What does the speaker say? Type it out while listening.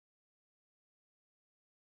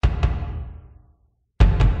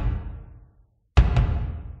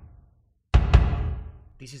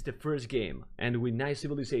this is the first game, and with nice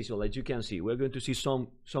civilization, like you can see, we're going to see some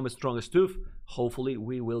strong stuff. Hopefully,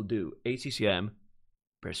 we will do ACCM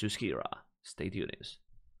versus Hera. Stay tuned.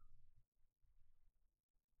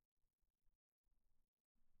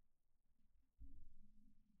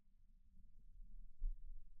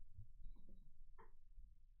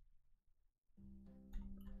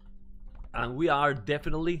 And we are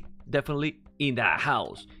definitely in the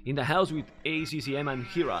house with ACCM and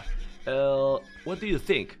Hera. What do you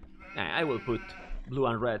think? I will put blue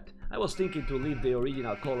and red. I was thinking to leave the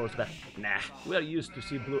original colors, but nah, we are used to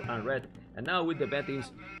see blue and red. And now with the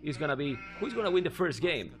bettings, it's gonna be who's gonna win the first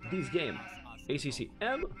game? This game,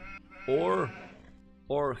 ACCM or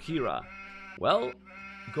Hera? Well,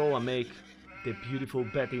 go and make the beautiful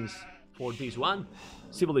bettings for this one.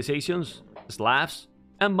 Civilizations, Slavs,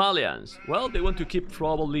 and Malians. Well, they want to keep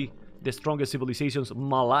probably the strongest civilizations,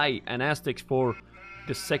 Malay and Aztecs, for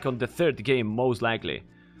the second, the third game, most likely.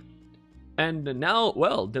 And now,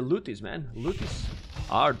 well, the Lutis, man. Lutis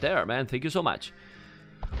are there, man. Thank you so much.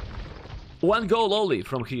 One goal only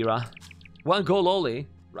from Hera. One goal only,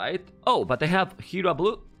 right? Oh, but I have Hera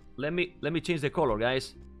blue. Let me change the color,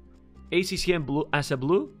 guys. ACCM blue as a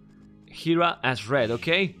blue, Hera as red,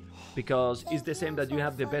 okay? Because it's the same that you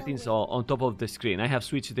have the bettings on top of the screen. I have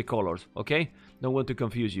switched the colors, okay? Don't want to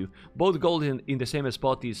confuse you. Both gold in the same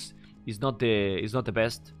spot is not the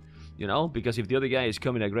best, you know, because if the other guy is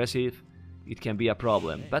coming aggressive, it can be a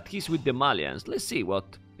problem. But he's with the Malians. Let's see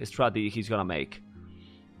what strategy he's gonna make.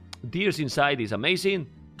 Deers inside is amazing.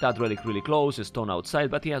 That relic really close. A stone outside,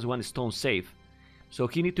 but he has one stone safe, so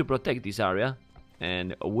he need to protect this area,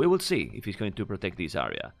 and we will see if he's going to protect this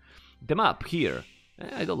area. The map here,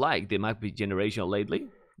 I don't like the map generation lately.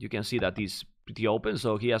 You can see that it's pretty open,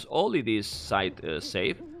 so he has only this side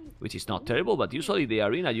safe, which is not terrible, but usually the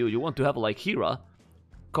arena you want to have like Hera,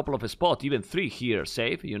 couple of spots, even 3 here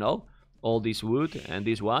safe, you know, all this wood and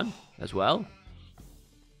this one as well.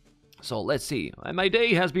 So let's see. My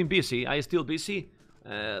day has been busy. I still busy.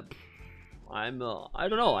 I don't know.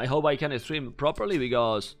 I hope I can stream properly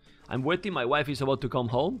because I'm waiting. My wife is about to come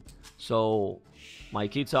home, so my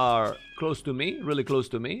kids are close to me, really close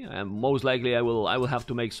to me, and most likely I will have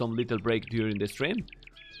to make some little break during the stream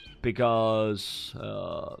because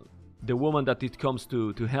the woman that it comes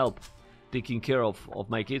to help taking care of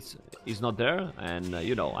my kids is not there, and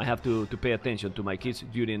you know, I have to pay attention to my kids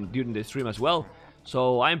during the stream as well.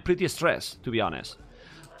 So I'm pretty stressed, to be honest.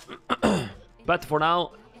 But for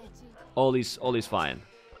now, all is fine.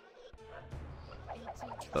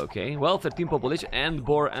 Okay, well, 13 population and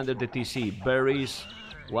boar under the TC. Berries,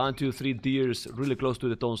 1, 2, 3 deers, really close to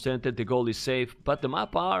the town center. The goal is safe, but the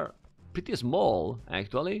map are pretty small,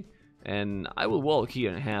 actually. And I will walk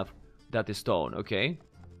here and have that stone, okay?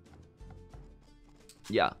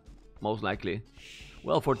 Yeah, most likely.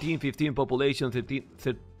 Well, 14, 15 population,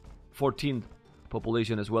 14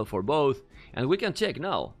 population as well for both. And we can check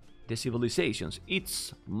now the civilizations.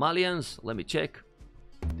 It's Malians, let me check.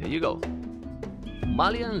 There you go.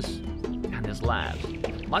 Malians and the Slavs.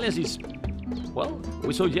 Malians is, well,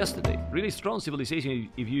 we saw yesterday, really strong civilization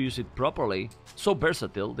if you use it properly. So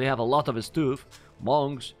versatile. They have a lot of stuff.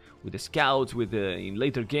 Monks, with the scouts, with the in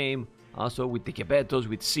later game, also with the Quebetos,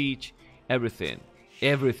 with siege, everything.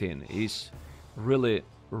 Everything is really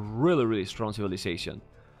strong civilization.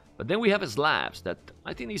 But then we have Slavs that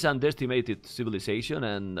I think is underestimated civilization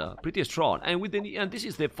and pretty strong. And this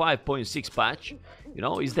is the 5.6 patch. You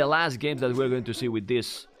know, it's the last game that we're going to see with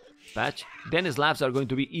this patch. Then Slavs are going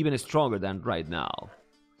to be even stronger than right now.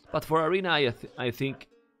 But for Arena, I think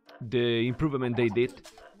the improvement they did,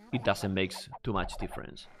 it doesn't make too much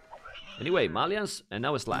difference. Anyway, Malians and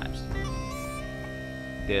now Slavs.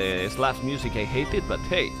 The Slavs music I hate it, but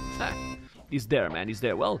hey, it's there, man, it's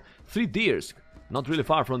there. Well, 3 deers. Not really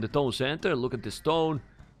far from the town center. Look at the stone.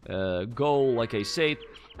 Goal, like I said.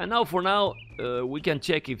 And now, for now, we can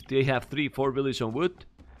check if they have 3-4 villages on wood.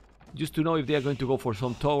 Just to know if they are going to go for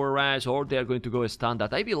some tower rush or they are going to go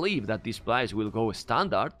standard. I believe that this place will go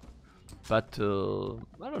standard. But,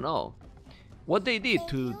 I don't know. What they did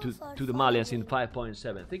to the Malians in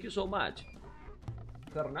 5.7. Thank you so much,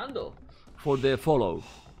 Fernando, for the follow.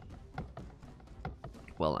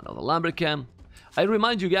 Well, another lumbercamp. I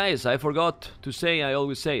remind you guys, I forgot to say, I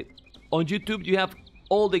always say it, on YouTube you have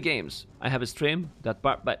all the games. I have a stream that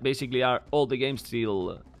basically are all the games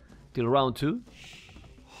till round 2.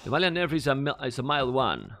 The Malian nerf is a mild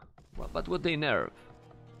one. But what they nerf?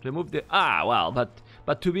 Remove the... well,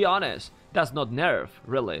 but to be honest, that's not nerf,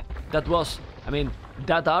 really. That was, I mean,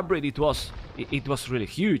 that upgrade, it was really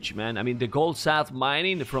huge, man. I mean, the gold south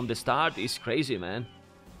mining from the start is crazy, man.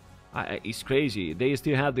 It's crazy. They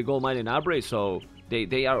still have the gold mining upgrade, so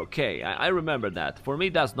they are okay. I remember that. For me,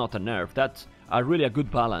 that's not a nerf. That's a really a good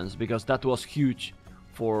balance, because that was huge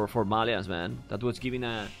for Malians, man. That was giving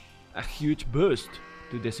a huge boost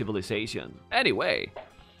to the civilization. Anyway,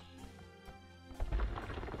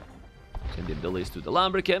 send the abilities to the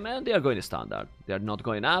Lumbercamp, and they are going standard. They are not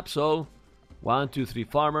going up, so 1, 2, 3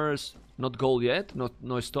 farmers. Not gold yet,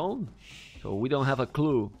 no stone. So we don't have a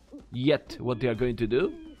clue yet what they are going to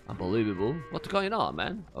do. Unbelievable. What's going on,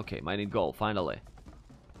 man? Okay, mining gold, finally.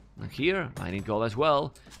 And here, mining gold as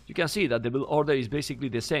well. You can see that the build order is basically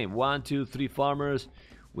the same. 1, 2, 3 farmers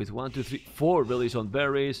with 1, 2, 3, 4 villages on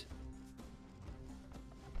berries.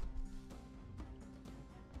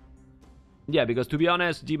 Yeah, because to be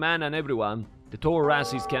honest, G-Man and everyone, the tower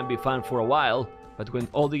races can be fun for a while. But when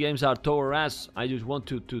all the games are tower ras, I just want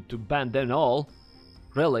to ban them all.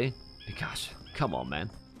 Really? Because, come on,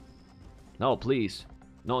 man. No, please.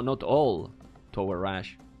 No, not all tower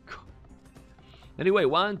rash. Anyway,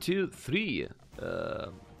 1, 2, 3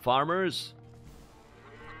 farmers.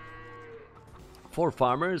 4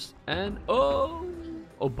 farmers. And, oh,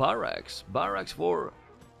 barracks. Barracks for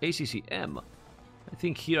ACCM. I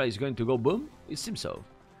think Hera is going to go boom. It seems so.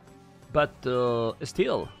 But,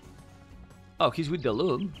 still. Oh, he's with the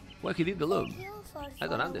loom. Why he did the loom? I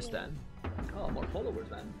don't understand. Oh, more followers,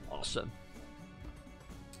 man. Awesome.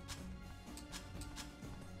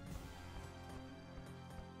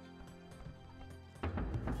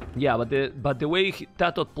 Yeah, but the way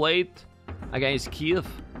Tato played against Kiev,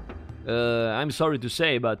 I'm sorry to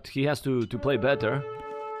say, but he has to play better.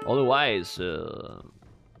 Otherwise,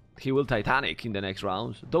 he will Titanic in the next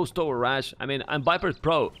rounds. Those tower rash, I mean, and Viper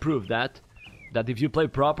proved that if you play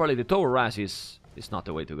properly, the tower rash is not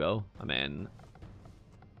the way to go. I mean,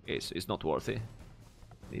 it's not worthy.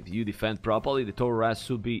 If you defend properly, the tower rash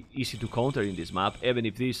should be easy to counter in this map, even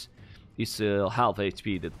if this is half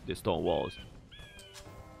HP, the stone walls.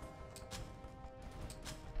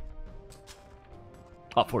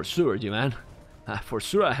 Oh, for sure, G-Man. For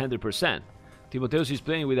sure, 100%. Timotheus is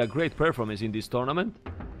playing with a great performance in this tournament.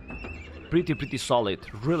 Pretty solid.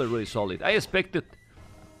 Really solid. I expected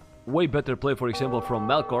way better play, for example, from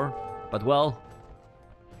Melkor, but well,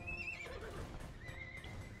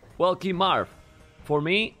 King Marv, for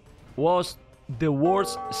me, was the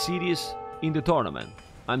worst series in the tournament.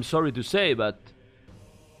 I'm sorry to say, but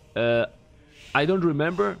I don't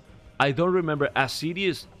remember a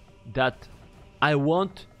series that I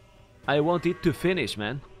want it to finish,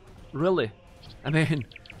 man. Really, I mean,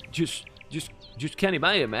 just can't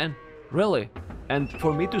imagine, man. Really, and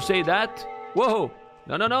for me to say that, whoa.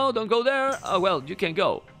 No, don't go there. Oh, well, you can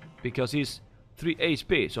go. Because he's 3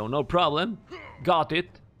 HP, so no problem. Got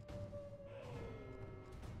it.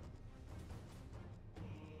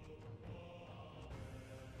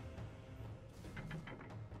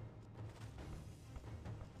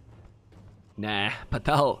 Nah,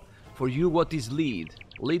 Patal, for you, what is lead?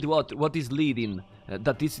 Lead what? What is leading?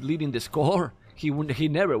 That is leading the score? He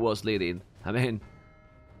never was leading. I mean,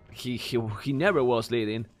 he never was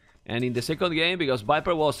leading. And in the second game, because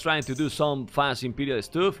Viper was trying to do some fast Imperial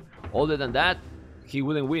stuff, other than that, he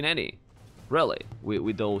wouldn't win any, really,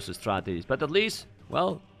 with those strategies. But at least,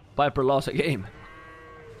 well, Viper lost a game.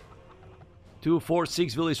 2, 4,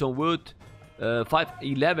 6 villages on wood, 5,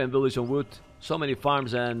 11 villages on wood, so many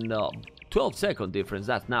farms, and 12-second difference.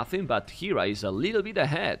 That's nothing, but Hera is a little bit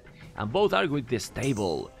ahead, and both are with the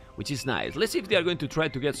stable, which is nice. Let's see if they are going to try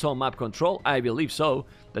to get some map control. I believe so,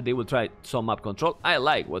 that they will try some map control. I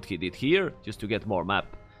like what he did here, just to get more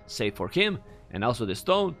map safe for him. And also the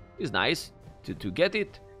stone is nice to get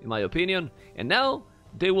it, in my opinion. And now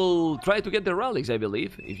they will try to get the relics, I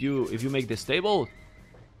believe. If you make the stable,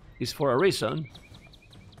 it's for a reason.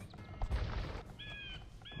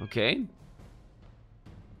 Okay.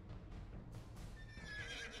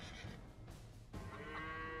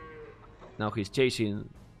 Now he's chasing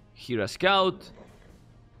Hera Scout.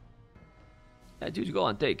 Just go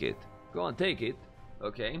and take it. Go and take it.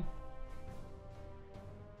 Okay.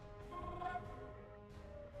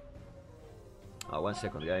 Oh, 1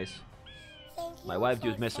 second, guys. My wife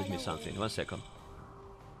just messaged me something. 1 second.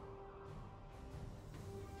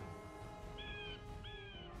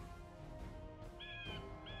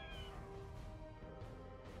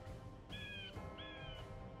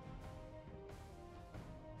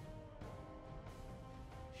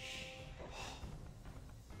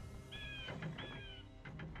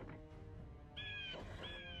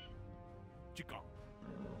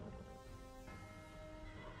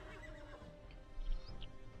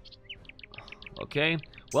 Okay,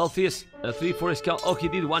 well, this 3-4 scout. Oh, he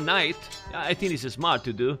did 1 night. Yeah, I think it's smart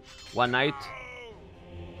to do 1 night.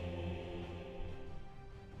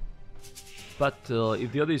 But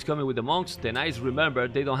if the other is coming with the monks, then I remember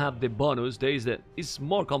they don't have the bonus. It's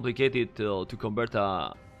more complicated to convert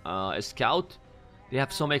a scout. They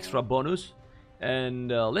have some extra bonus.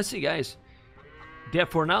 And let's see, guys.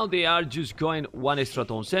 For now, they are just going one extra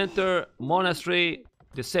town center. Monastery,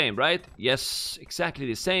 the same, right? Yes, exactly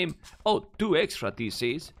the same. Oh, 2 extra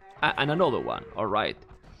TCs. And another one, alright.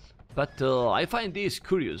 But I find this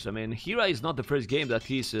curious. I mean, Hera is not the first game that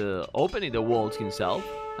he's opening the walls himself.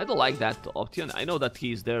 I don't like that option. I know that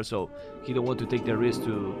he's there, so he don't want to take the risk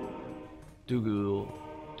to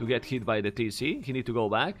get hit by the TC. He need to go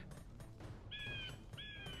back.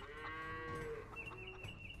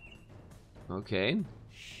 Okay.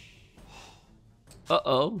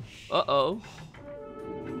 Uh-oh. Uh-oh.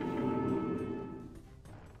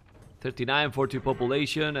 39, 40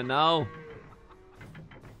 population, and now...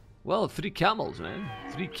 Well, 3 camels, man.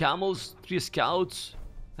 3 camels, 3 scouts.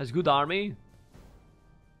 Has good army.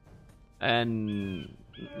 And...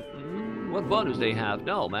 what bonus they have?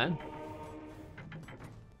 No, man.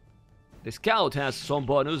 The scout has some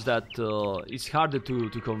bonus that it's harder to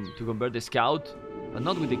convert the scout. But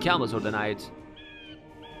not with the camels or the knights.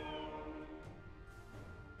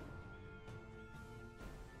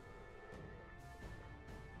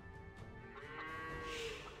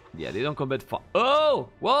 Yeah, they don't convert far. Oh!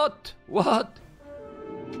 What? What?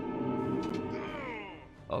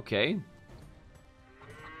 Okay.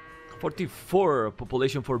 44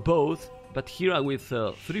 population for both. But Hera with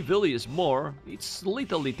 3 villages more. It's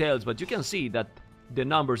little details, but you can see that the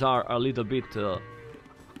numbers are a little bit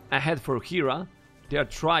ahead for Hera. They are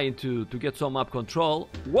trying to get some map control.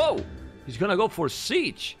 Whoa! He's gonna go for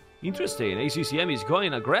siege. Interesting. ACCM is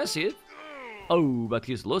going aggressive. Oh, but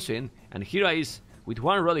he's losing. And Hera is with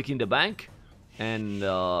 1 relic in the bank. And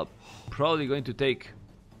probably going to take...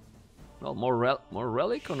 well, more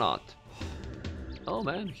relic or not? Oh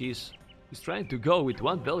man, he's trying to go with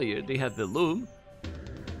 1 villager. They have the loom.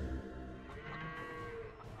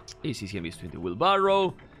 ACCM is doing the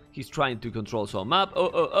wheelbarrow. He's trying to control some map.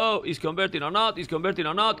 Oh, he's converting or not? He's converting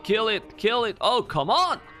or not? Kill it, kill it. Oh, come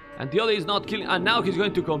on! And the other is not killing. And now he's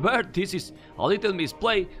going to convert. This is a little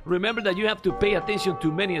misplay. Remember that you have to pay attention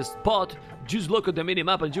to many spots. Just look at the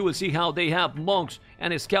minimap and you will see how they have monks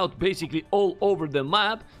and a scout basically all over the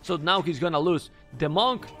map. So now he's gonna lose. The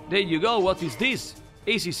monk, there you go. What is this?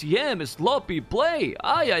 ACCM, sloppy play.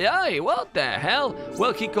 Ay, what the hell?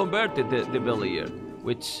 Well, he converted the villager,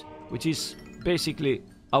 which is basically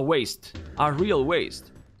a waste, a real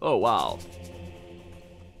waste. Oh, wow.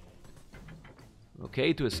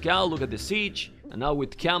 Okay, to a scout, look at the siege. And now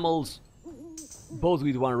with camels, both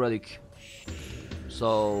with 1 relic.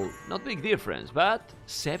 So, not big difference, but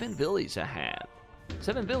 7 villages ahead.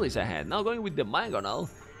 7 villages ahead. Now going with the Mangonel.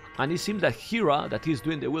 And it seems that Hera, that is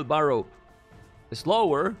doing the wheelbarrow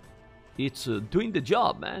slower, it's doing the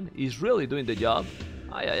job, man. He's really doing the job.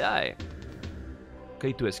 Ay.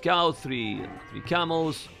 Okay, to a scout, 3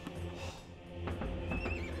 camels.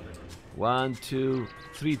 1, 2,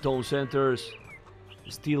 3 town centers.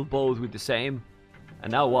 Still both with the same.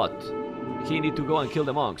 And now what? He need to go and kill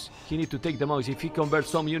the monks. He need to take the monks. If he converts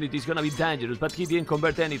some unit, it's gonna be dangerous. But he didn't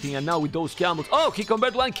convert anything. And now with those camels... oh, he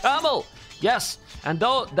converted 1 camel! Yes! And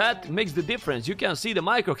though that makes the difference. You can see the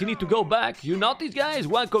micro. He need to go back. You notice, guys?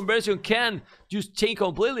 1 conversion can just change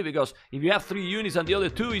completely. Because if you have 3 units and the other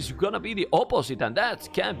 2 is gonna be the opposite. And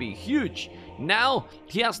that can be huge. Now,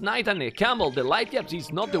 he has knight and a camel. The light caps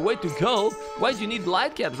is not the way to go. Why do you need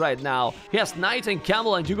light caps right now? He has knights and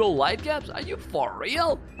camel and you go light caps? Are you for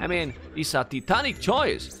real? I mean, it's a titanic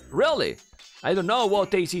choice. Really? I don't know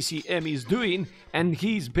what ACCM is doing. And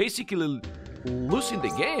he's basically losing the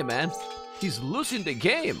game, man. He's losing the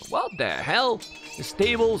game. What the hell? A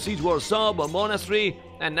stable, siege war sub, a monastery.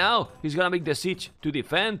 And now he's gonna make the siege to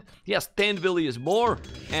defend. He has 10 villages more.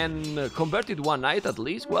 And converted 1 knight at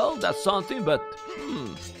least. Well, that's something, but...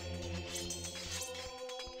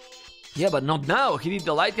 yeah, but not now. He did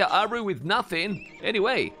the light cap armory with nothing.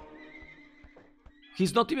 Anyway.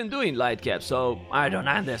 He's not even doing light cap, so I don't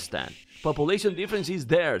understand. Population difference is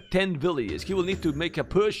there. 10 villages. He will need to make a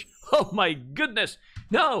push. Oh my goodness.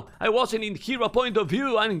 No, I wasn't in Hera point of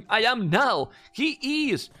view, and I am now. He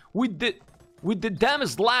is with the damn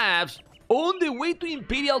Slavs on the way to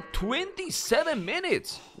Imperial 27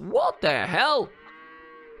 minutes. What the hell?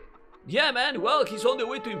 Yeah, man, well, he's on the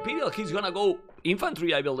way to Imperial. He's gonna go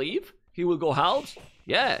infantry, I believe. He will go halves.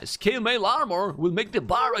 Yeah, scale mail armor will make the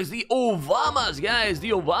barracks the Obamas, guys,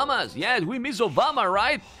 the Obamas. Yes, we miss Obama,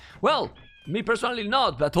 right? Well, me personally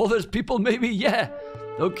not, but others people maybe, yeah.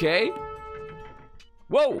 Okay.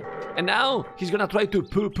 Whoa! And now he's gonna try to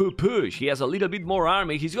push. He has a little bit more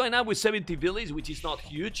army. He's going out with 70 villages, which is not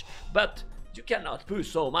huge, but You cannot push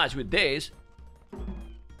so much with this.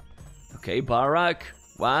 Okay, Barak.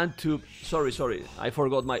 1, 2... Sorry. I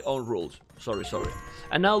forgot my own rules. Sorry.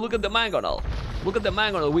 And now look at the Mangonel. Look at the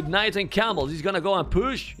Mangonel with knights and camels. He's gonna go and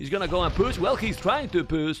push. Well, he's trying to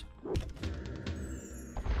push.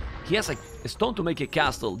 He has a stone to make a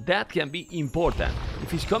castle. That can be important. If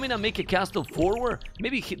he's coming and make a castle forward,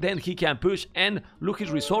 maybe then he can push and look his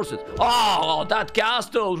resources. Oh, that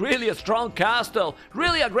castle! Really a strong castle.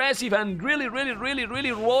 Really aggressive and really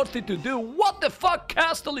worthy to do. What the fuck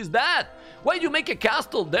castle is that? Why do you make a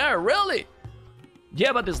castle there? Really?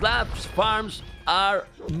 Yeah, but the slabs farms are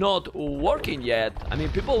not working yet. I mean,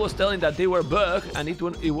 people was telling that they were bugged and it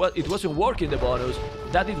wasn't working, the bonus.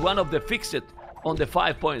 That is one of the fixed on the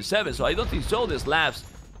 5.7, so I don't think so. The slabs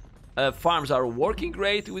farms are working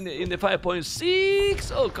great in the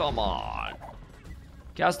 5.6. Oh, come on.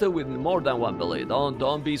 Castle with more than 1 village.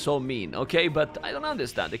 Don't be so mean, okay? But I don't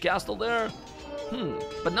understand. The castle there...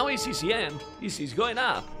 But now ACCM is going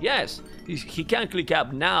up. Yes, he can click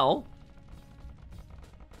up now.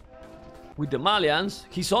 With the Malians,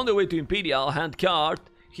 he's on the way to Imperial, hand card.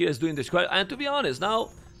 He is doing the square. And to be honest, now,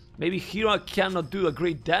 maybe Hera cannot do a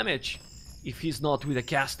great damage if he's not with a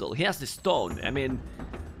castle. He has the stone. I mean,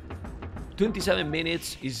 27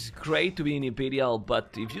 minutes is great to be in Imperial, but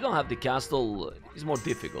if you don't have the castle, it's more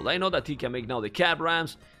difficult. I know that he can make now the cab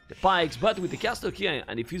rams, the pikes, but with the castle here,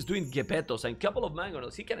 and if he's doing Gepetos and a couple of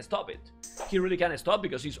Mangonels, he can stop it. He really can stop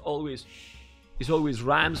because he's always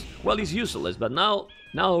rams. Well, he's useless, but now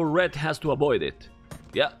Red has to avoid it.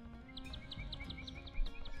 Yeah.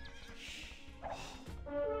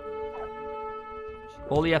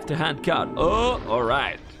 Only after hand card. Oh,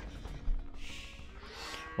 alright.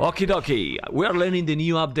 Okie dokie. We are learning the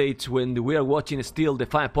new updates when we are watching still the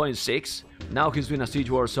 5.6. Now he's doing a siege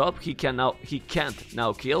wars up. He can't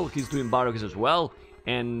now kill. He's doing barracks as well.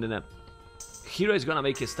 And Hero is gonna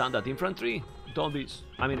make a standard infantry. Don't be...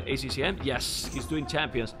 I mean, ACCM? Yes, he's doing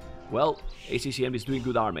champions. Well, ACCM is doing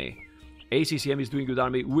good army. ACCM is doing good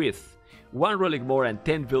army with 1 relic more and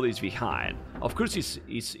 10 villages behind. Of course,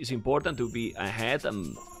 it's important to be ahead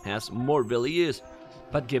and has more villages.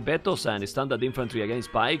 But Gepetos and standard infantry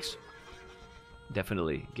against pikes?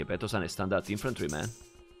 Definitely, Gepetos and standard infantry, man.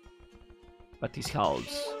 But his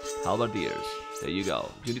halberdiers. There you go.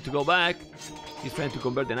 You need to go back. He's trying to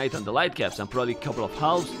convert the knight and the light caps and probably a couple of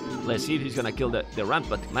halves. Let's see if he's gonna kill the ramp.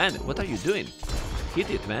 But man, what are you doing? Hit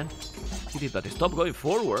it, man. Hit it, but stop going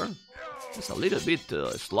forward. It's a little bit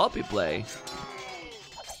sloppy play.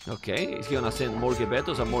 Okay, is he gonna send more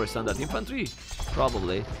Gepetos and more standard infantry?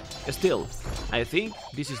 Probably. Still, I think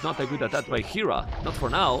this is not a good attack by Hera. Not for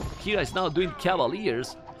now. Hera is now doing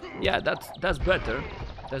cavaliers. Yeah, that's better.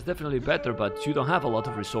 That's definitely better, but you don't have a lot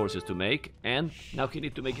of resources to make. And now he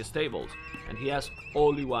needs to make stables. And he has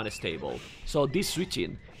only 1 stable. So this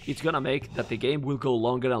switching, it's gonna make that the game will go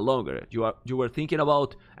longer and longer. You were thinking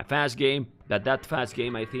about a fast game. That fast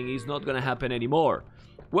game, I think, is not gonna happen anymore.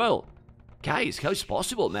 Well, guys, how is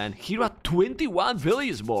possible, man? Hera 21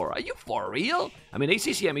 villages more. Are you for real? I mean,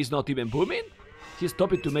 ACCM is not even booming? He's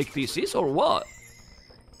stopping to make TCs or what?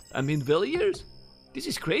 I mean, villagers? This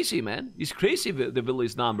is crazy, man. It's crazy, the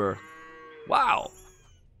village number. Wow.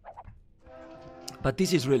 But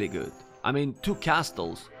this is really good. I mean, 2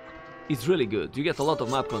 castles. It's really good. You get a lot of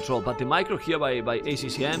map control, but the micro here by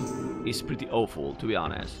ACCM is pretty awful, to be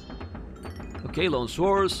honest. Okay, Lone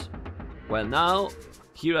Swords. Well, now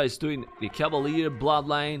Hera is doing the Cavalier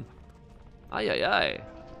Bloodline. Ay.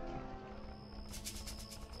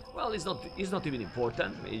 Well, it's not even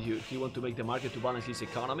important. He wants to make the market to balance his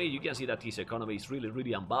economy. You can see that his economy is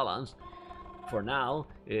really unbalanced. For now,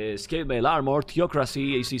 Scale Mail Armor,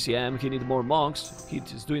 Theocracy, ACCM, he needs more monks.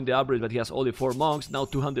 He's doing the upgrade, but he has only 4 monks. Now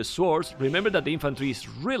 200 swords. Remember that the infantry is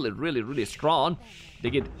really strong.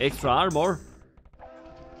 They get extra armor.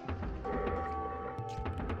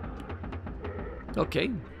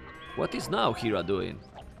 Okay, what is now Hera doing?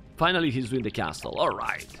 Finally, he's doing the castle.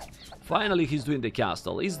 Alright. Finally, he's doing the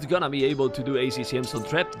castle. Is he gonna be able to do ACCMs on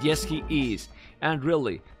trap? Yes, he is. And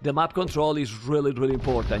really, the map control is really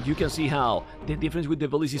important. You can see how the difference with the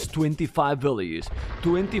village is 25 villages.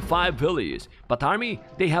 25 villages. But army,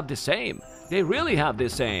 they have the same. They really have the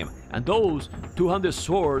same. And those 200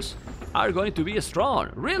 swords are going to be strong.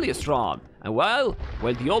 Really strong. And while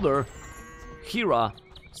the other, Hera,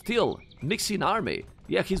 still mixing army.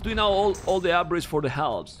 Yeah, he's doing now all the upgrades for the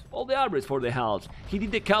halves. All the upgrades for the halves. He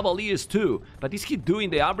did the Cavaliers too. But is he doing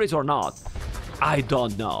the upgrades or not? I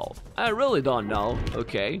don't know. I really don't know.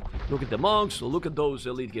 Okay, look at the monks. Look at those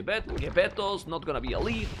elite Gepetos. Not gonna be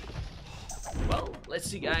elite. Well, let's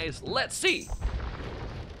see, guys. Let's see.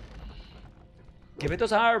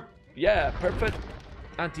 Gepetos are Yeah, perfect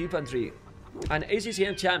anti-infantry. And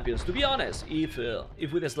ACCM champions, to be honest, if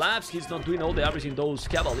with the slabs he's not doing all the average in those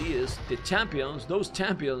cavaliers, the champions, those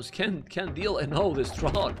champions can deal and all the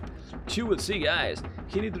strong. You will see, guys.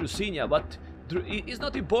 He needs Drusinia, but it's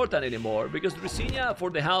not important anymore because Drusinia for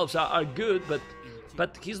the halves are good,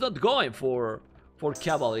 but he's not going for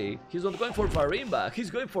cavalry. He's not going for Farimba.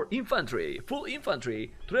 He's going for infantry, full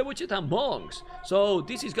infantry, trebuchet and monks. So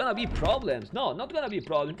this is gonna be problems. No, not gonna be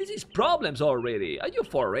problems. This is problems already. Are you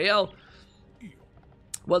for real?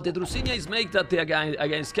 Well, the Drusinia is make that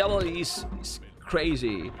against cavalry is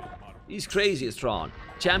crazy. He's crazy strong.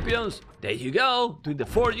 Champions, there you go. Doing the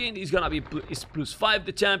forging, he's gonna be +5.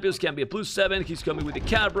 The champions can be a +7. He's coming with the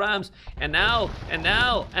Cabrams. And now,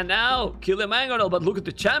 kill the Mangonel. But look at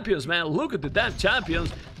the champions, man. Look at the damn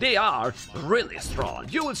champions. They are really strong.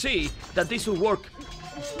 You will see that this will work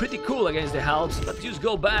pretty cool against the halves. But just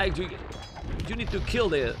go back. You need to kill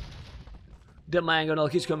the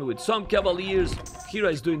Mangonel. He's coming with some cavaliers. Hera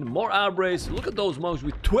is doing more outbreaks. Look at those monks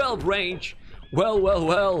with 12 range.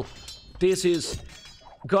 Well. This is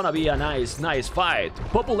gonna be a nice fight.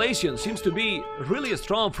 Population seems to be really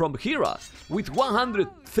strong from Hera with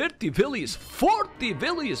 130 villages, 40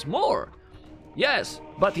 villages more. Yes,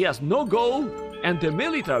 but he has no goal, and the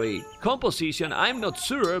military composition, I'm not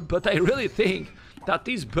sure, but I really think that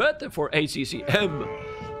is better for ACCM,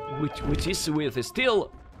 which is with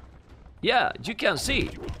still, yeah, you can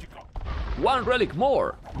see, one relic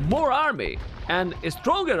more army, and a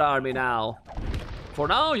stronger army now. For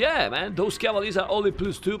now, yeah, man, those cavaliers are only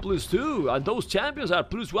 +2, and those champions are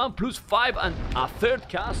 +1, +5, and a third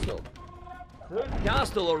castle. Third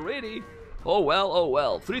castle already. Oh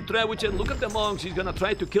well. 3 trebuchet. Look at the monks. He's gonna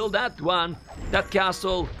try to kill that one, that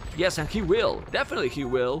castle. Yes, and he will. Definitely he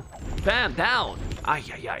will. Bam, down.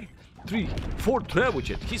 Ay. 3, 4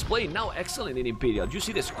 trebuchet. He's playing now excellent in Imperial. You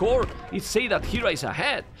see the score? It say that Hera is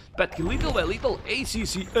ahead, but little by little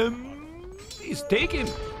ACCM is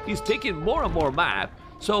taking more and more map.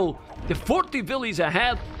 So the 40 villages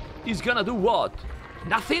ahead is gonna do what?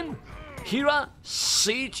 Nothing? Hera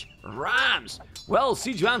siege rams. Well,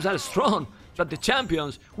 siege rams are strong, but the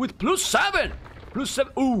champions with +7.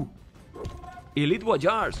 Ooh, elite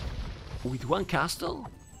voyagers with 1 castle.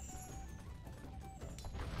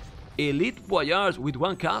 Elite voyagers with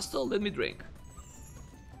 1 castle. Let me drink.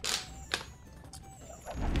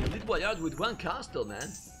 Elite voyagers with 1 castle,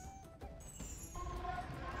 man.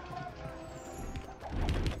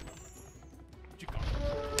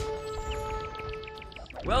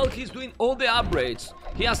 Well, he's doing all the upgrades.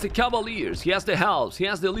 He has the cavaliers, he has the halves, he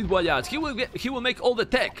has the elite voyagers. He will make all the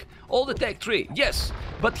tech tree. Yes,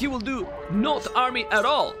 but he will do not army at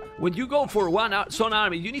all. When you go for one Sun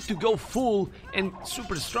army, you need to go full and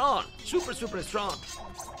super strong, super strong.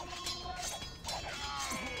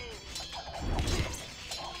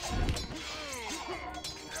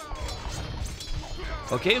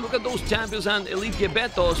 Okay, look at those champions and elite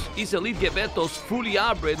Gebetos. Is elite Gebetos fully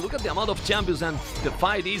upgraded? Look at the amount of champions, and the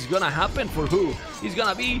fight is gonna happen for who? It's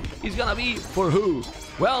gonna be for who?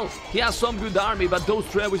 Well, he has some good army, but those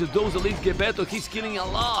Travis, those elite Gebetos, he's killing a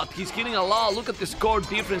lot. Look at the score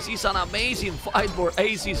difference. It's an amazing fight for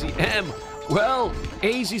ACCM. Well,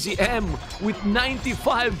 ACCM with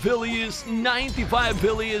 95 villages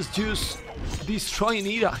just destroying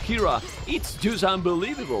Hera. It's just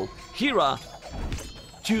unbelievable. Hera,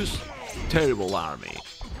 just terrible army.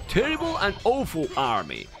 Terrible and awful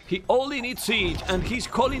army. He only needs siege and he's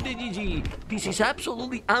calling the GG. This is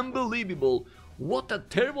absolutely unbelievable. What a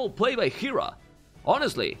terrible play by Hera.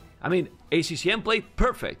 Honestly, I mean, ACCM played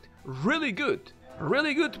perfect. Really good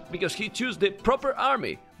because he chose the proper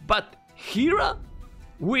army. But Hera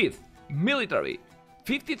with military,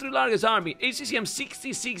 53 largest army, ACCM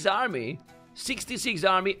 66 army,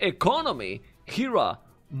 economy, Hera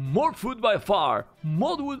more food by far,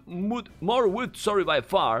 more wood, sorry, by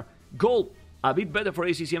far. Gold a bit better for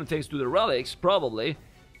ACCM thanks to the relics, probably.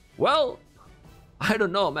 Well, I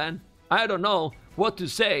don't know, man. I don't know what to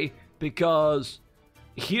say because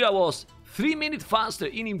Hera was 3 minutes faster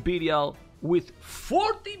in Imperial with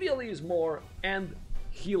 40 villages more and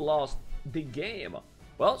he lost the game.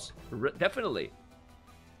 Well, definitely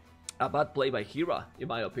a bad play by Hera, in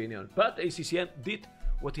my opinion. But ACCM did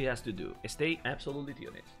what he has to do. Stay absolutely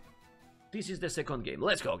tuned. This is the second game.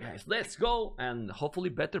 Let's go, guys. Let's go. And hopefully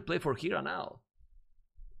better play for Hera now.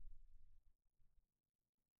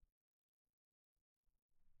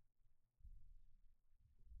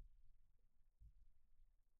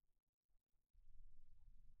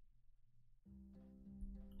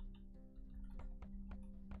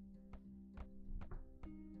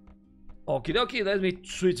 Okie dokie, let me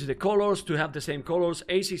switch the colors to have the same colors.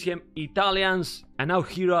 ACCM Italians, and now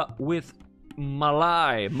Hera with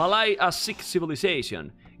Malay. Malay, a sick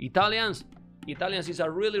civilization. Italians is a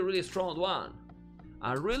really strong one.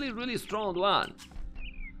 A really strong one.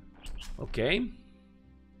 Okay.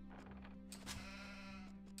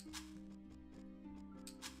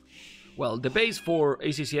 Well, the base for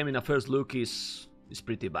ACCM in a first look is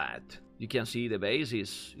pretty bad. You can see the base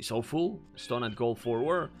is awful. Stone and gold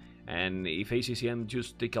forward. And if ACCM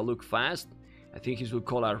just take a look fast, I think he will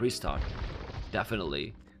call a restart.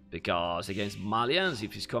 Definitely. Because against Malians,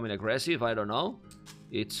 if he's coming aggressive, I don't know.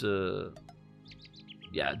 It's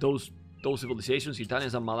yeah, those civilizations,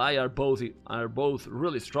 Italians and Malay, are both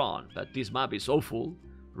really strong. But this map is awful,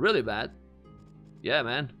 really bad. Yeah,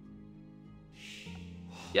 man.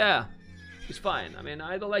 Yeah, it's fine. I mean,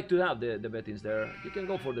 I don't like to have the bettings there. You can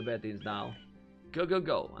go for the bettings now.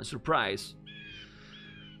 Go. And surprise.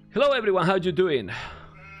 Hello everyone, how you doing?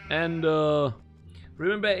 And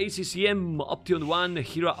remember ACCM Option 1,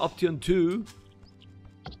 Hera Option 2.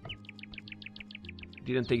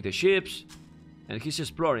 Didn't take the ships. And he's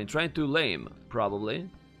exploring, trying to lame, probably.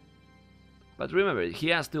 But remember, he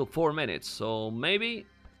has still 4 minutes, so maybe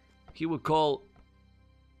he will call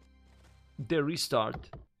the restart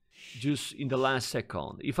just in the last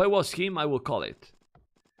second. If I was him, I would call it.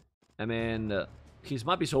 I mean, his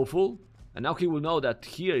map is awful. And now he will know that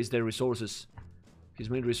here is the resources, his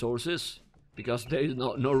main resources, because there is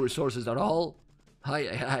no resources at all.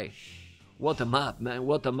 Hi. What a map, man,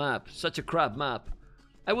 what a map. Such a crap map.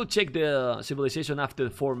 I will check the civilization after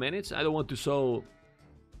 4 minutes. I don't want to show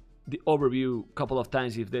the overview a couple of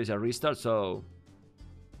times if there's a restart, so...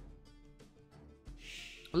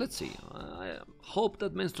 Let's see. I hope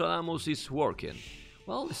that Menstradamus is working.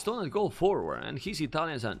 Well, Stone and go forward, and he's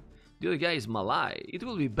Italian and... The other guy is Malay. It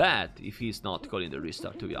will be bad if he's not calling the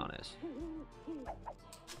restart, to be honest.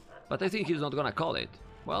 But I think he's not gonna call it.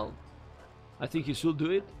 Well, I think he should do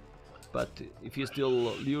it. But if he's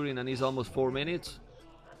still luring and he's almost 4 minutes...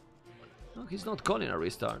 No, he's not calling a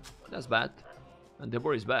restart. That's bad. And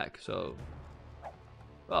Deborah is back, so...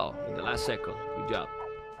 Oh, in the last second. Good job.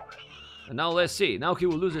 And now let's see. Now he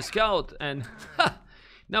will lose a scout and...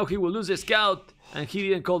 Now he will lose a scout and he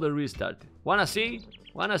didn't call the restart. Wanna see?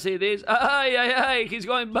 Wanna see this? Ay, he's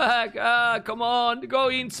going back. Come on, go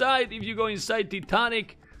inside. If you go inside,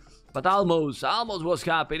 Titanic. But almost was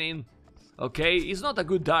happening. Okay, it's not a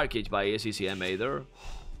good Dark Age by ACCM either.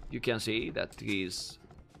 You can see that he's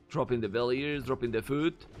dropping the villagers, dropping the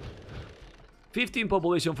food. 15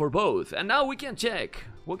 population for both. And now we can check.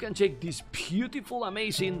 We can check this beautiful,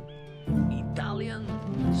 amazing Italian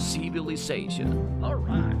civilization.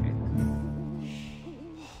 Alright.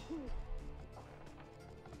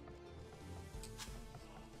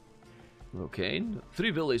 Okay,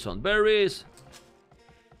 3 villages on berries.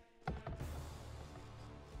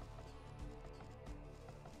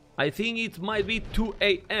 I think it might be 2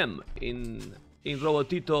 AM in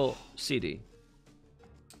Robotito City.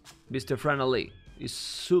 Mr. Franali. It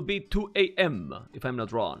should be 2 AM if I'm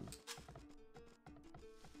not wrong.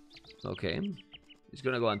 Okay. He's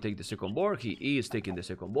gonna go and take the second board. He is taking the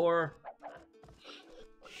second board.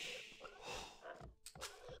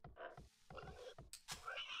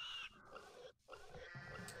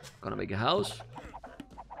 Gonna make a house.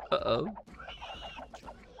 Uh-oh.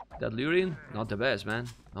 That luring? Not the best, man.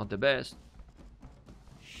 Not the best.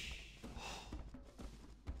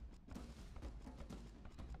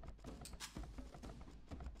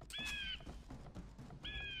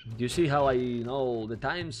 Do you see how I know the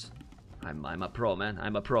times? I'm a pro, man.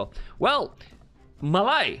 I'm a pro. Well,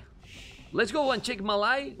 Malay. Let's go and check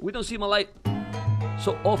Malay. We don't see Malay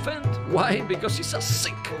so often. Why? Because it's a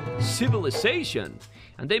sick civilization.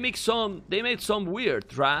 And they made some weird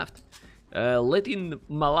draft, letting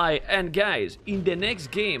Malay. And guys, in the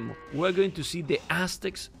next game, we're going to see the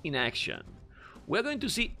Aztecs in action. We're going to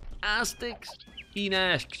see Aztecs in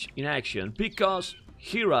action because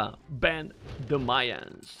Hera banned the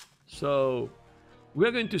Mayans. So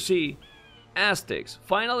we're going to see Aztecs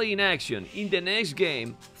finally in action in the next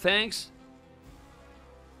game, thanks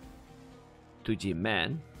to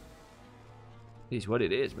G-Man. It's what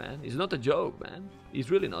it is, man. It's not a joke, man. It's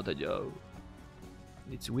really not a joke.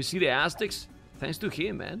 We see the Aztecs thanks to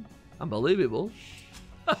him, man. Unbelievable.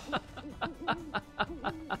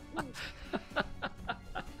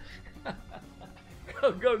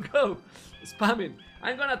 Go. Spamming.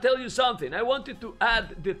 I'm gonna tell you something. I wanted to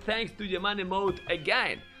add the thanks to Yamane mode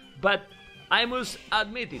again, but I must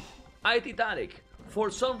admit it. Titanic. For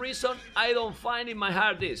some reason, I don't find in my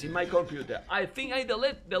hard disk, in my computer. I think I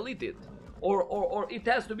deleted. Or it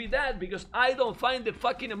has to be that because I don't find the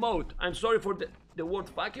fucking emote. I'm sorry for the word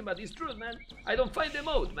fucking, but it's true, man. I don't find the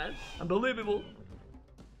emote, man. Unbelievable.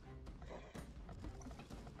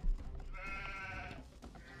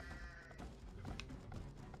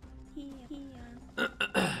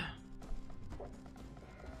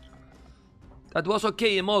 That was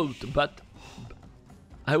okay emote, but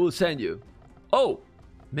I will send you. Oh,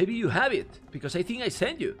 maybe you have it because I think I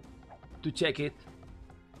sent you to check it.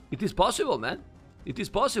 It is possible, man. It is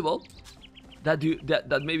possible that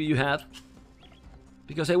that maybe you have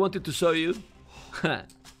because I wanted to show you.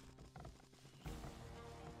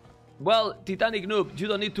 Well, Titanic Noob, you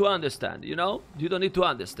don't need to understand, you know? You don't need to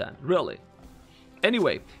understand, really.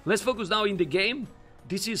 Anyway, let's focus now in the game.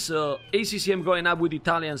 This is ACCM going up with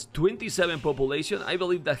Italians 27 population. I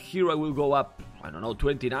believe that Hera will go up, I don't know,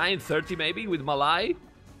 29, 30 maybe with Malai.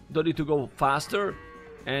 Don't need to go faster.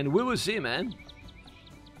 And we will see, man.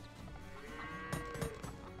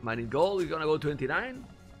 Mining gold is gonna go 29.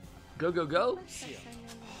 Go, go, go.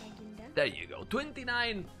 There you go.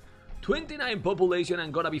 29 population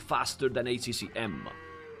and gonna be faster than ACCM.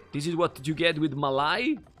 This is what you get with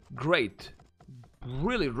Malai. Great.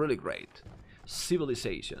 Really, really great.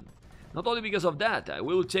 Civilization. Not only because of that, I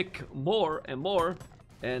will check more and more.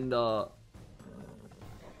 And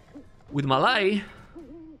with Malai,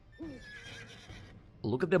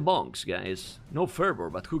 look at the monks, guys. No fervor,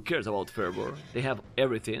 but who cares about fervor? They have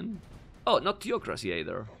everything. Oh, not theocracy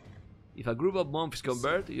either. If a group of monks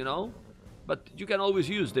convert, you know. But you can always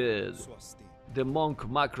use the monk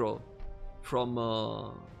macro from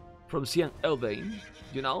Cian Elvain,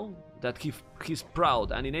 you know. That he's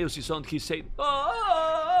proud, and in AOC he said,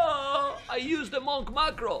 "Oh, I use the monk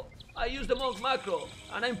macro. I use the monk macro,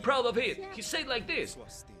 and I'm proud of it." He said like this.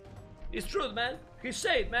 It's true, man. He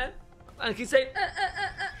said, man, and he said,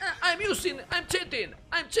 I'm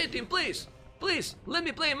cheating. Please, let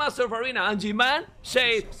me play Master of Arena." And G-Man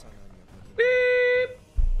said, "Beep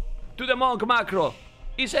to the monk macro.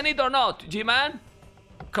 Isn't it or not, G-Man?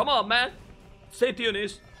 Come on, man. Stay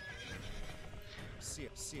tuned."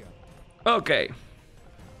 Okay.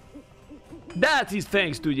 That is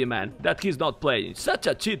thanks to you, man, that he's not playing. Such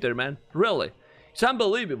a cheater, man. Really. It's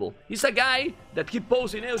unbelievable. He's a guy that keep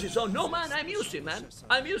posting AOC zone. No, man, I'm using, man.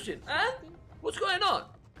 I'm using. Huh? What's going on?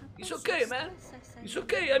 It's okay, man. It's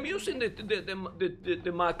okay. I'm using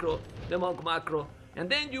the macro, the monk macro. And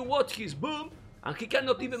then you watch his boom, and he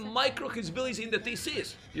cannot even micro his abilities in the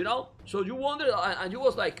TCs, you know? So you wonder, and you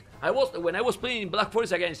was like, when I was playing Black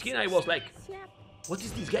Forest against him, I was like, what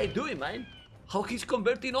is this guy doing, man? How he's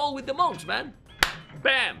converting all with the monks, man?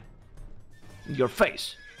 Bam! In your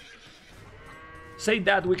face. Say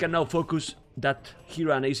that we can now focus that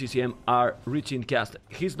Hera and ACCM are reaching cast.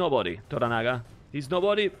 He's nobody, Toranaga. He's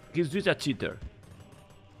nobody, he's just a cheater.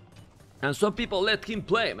 And some people let him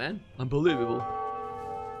play, man. Unbelievable.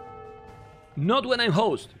 Not when I'm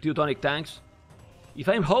host, Teutonic Tanks. If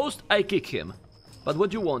I'm host, I kick him. But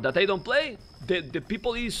what you want, that I don't play? The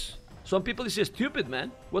people is... Some people is stupid,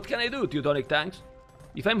 man. What can I do, Teutonic Tanks?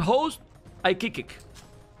 If I'm host, I kick it.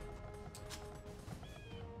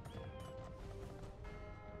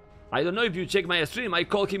 I don't know if you check my stream, I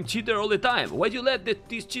call him cheater all the time. Why do you let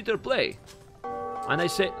this cheater play? And I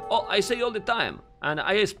say all the time. And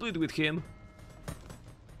I split with him.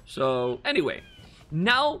 So, anyway.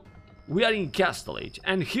 Now, we are in Castle Age.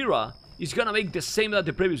 And Hera is gonna make the same as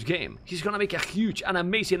the previous game. He's gonna make a huge and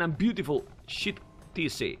amazing and beautiful shit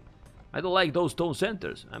TC. I don't like those town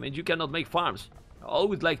centers. I mean, you cannot make farms. I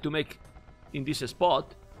always like to make in this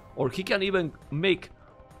spot. Or he can even make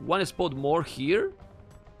one spot more here.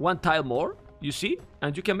 One tile more, you see?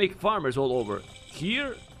 And you can make farmers all over.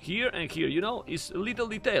 Here, here, and here. You know, it's little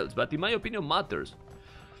details, but in my opinion matters.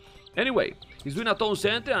 Anyway, he's doing a town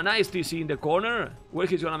center, a nice TC in the corner. Where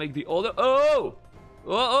he's gonna make the other... Oh!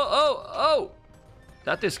 Oh!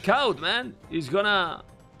 That scout, man, is gonna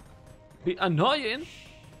be annoying.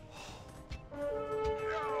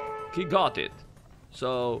 He got it.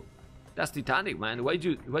 So that's Titanic, man. Why'd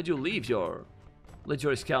you leave let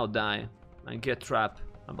your scout die and get trapped?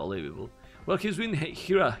 Unbelievable. Well, he's doing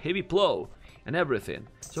here a heavy plow and everything.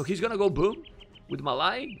 So he's gonna go boom with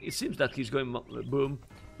Malai. It seems that he's going boom.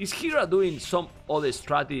 Is Hera doing some other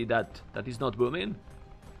strategy that is not booming?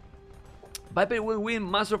 Viper will win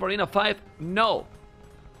Master of Arena 5? No.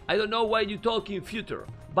 I don't know why you talk in future.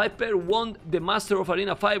 Viper won the Master of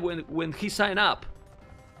Arena 5 when he signed up.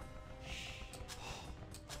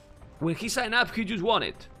 When he signed up, he just won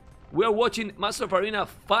it. We are watching Master of Arena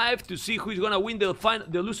 5 to see who is gonna win the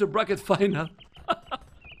loser bracket final.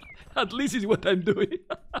 At least is what I'm doing.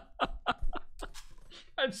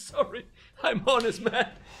 I'm sorry. I'm honest, man.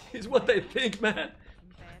 It's what I think, man.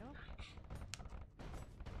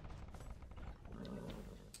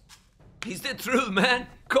 It's the truth, man.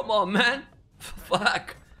 Come on, man.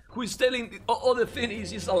 Fuck. Who is telling all the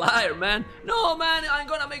things is a liar, man. No, man, I'm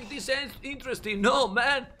gonna make this interesting. No,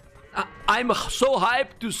 man. I'm so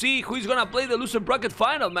hyped to see who is gonna play the loser bracket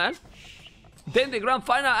final, man. Then the grand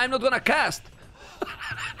final, I'm not gonna cast.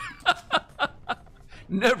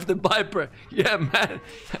 Nerf the Viper. Yeah, man.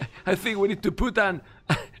 I think we need to put an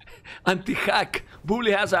anti-hack.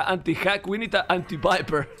 Bully has an anti-hack. We need an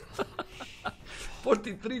anti-Viper.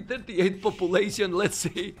 43, 38 population. Let's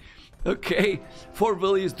see. Okay. 4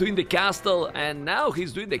 villages doing the castle. And now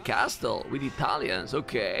he's doing the castle with Italians.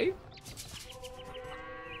 Okay.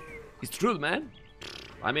 It's true, man.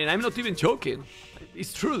 I mean, I'm not even joking.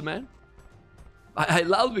 It's true, man. I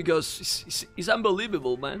love because it's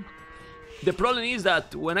unbelievable, man. The problem is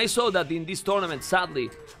that when I saw that in this tournament, sadly,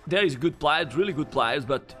 there is good players, really good players,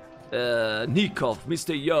 but Nikov,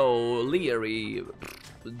 Mr. Yo, Leary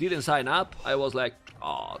didn't sign up. I was like,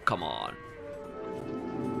 oh, come on.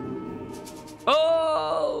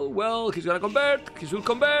 Oh, well, he's gonna convert, he will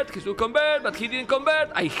convert, but he didn't convert.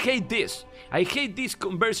 I hate this. I hate this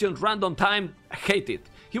conversion random time. I hate it.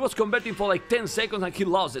 He was converting for like 10 seconds and he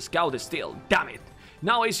lost the scout still. Damn it.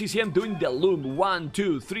 Now ACCM doing the loom, 1,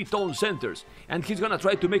 2, 3 tone centers. And he's gonna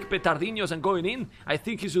try to make petardinos and going in. I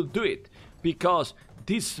think he should do it. Because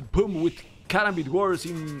this boom with Karambit Wars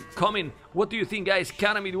incoming. What do you think, guys?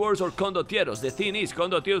 Karambit Wars or Condotieros? The thing is,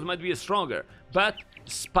 Condotieros might be stronger. But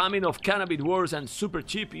spamming of Karambit Wars and super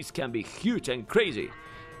cheapies can be huge and crazy.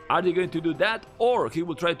 Are they going to do that? Or he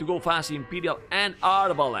will try to go fast Imperial and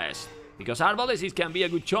Arbalest? Because Arbalest can be a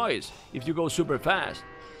good choice if you go super fast.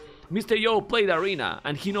 Mr. Yo played Arena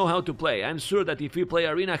and he know how to play. I'm sure that if he play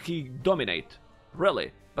Arena, he dominate.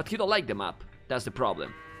 Really. But he don't like the map. That's the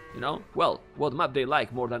problem. You know? Well, what map they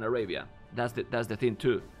like more than Arabia? That's the thing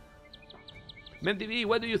too. MemTV,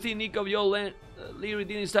 what do you think Nick of Yo Leary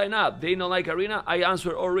didn't sign up? They don't like Arena? I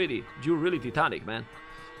answered already. You're really Titanic, man.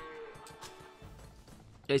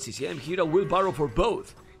 ACCM, Hera will borrow for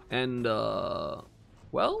both. And,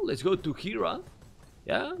 well, let's go to Hera.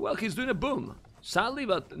 Yeah, well, he's doing a boom. Sadly,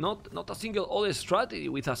 but not a single other strategy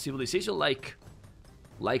with a civilization like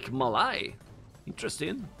Malay.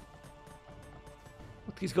 Interesting.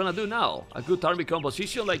 What he's gonna do now? A good army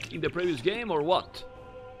composition like in the previous game or what?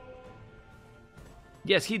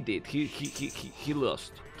 Yes, he did. He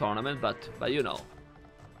lost tournament, but you know.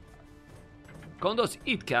 Condos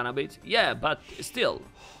eat cannabis, yeah, but still,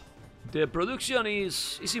 the production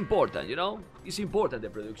is important, you know. It's important, the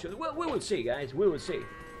production. Well, we will see, guys. We will see.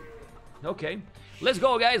 Okay, let's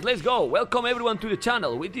go, guys, let's go. Welcome everyone to the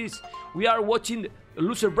channel. With this, we are watching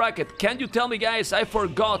loser bracket. Can you tell me, guys, I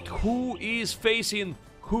forgot who is facing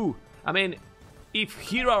who? I mean, if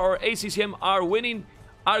Hera or ACCM are winning,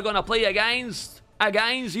 are gonna play against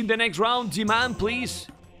in the next round. G-Man, please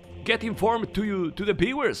get informed to the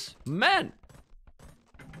viewers, man.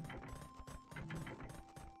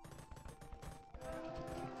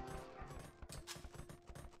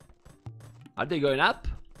 Are they going up?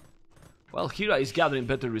 Well, Hera is gathering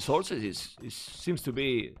better resources. It seems to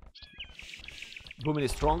be booming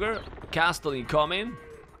stronger. Castle incoming.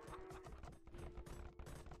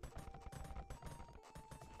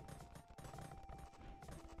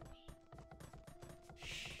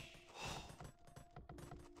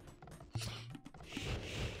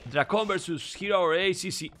 Dracon versus Hera or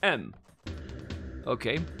ACCM.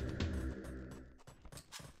 Okay.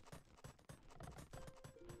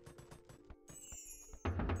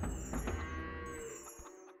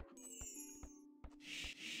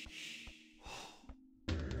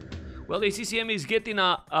 Well, ACCM is getting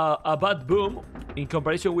a bad boom in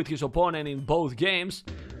comparison with his opponent in both games,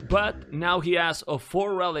 but now he has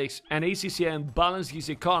 4 relics and ACCM balanced his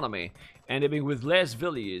economy, and even with less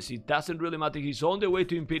villages, it doesn't really matter. He's on the way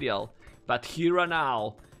to Imperial, but Hera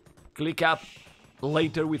now click up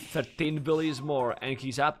later with 13 villages more, and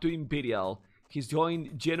he's up to Imperial. He's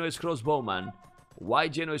going Genoese Crossbowman. Why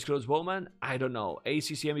Genoese Crossbowman? I don't know.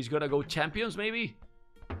 ACCM is gonna go champions, maybe?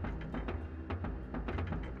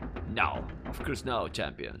 No, of course no,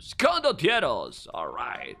 champions. Condotieros,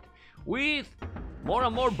 alright. With more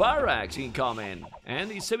and more barracks incoming. And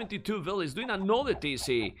it's 72 villages doing another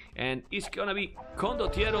TC. And it's gonna be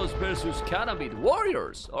Condotieros versus Karambit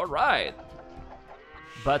Warriors, alright.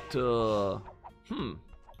 But, I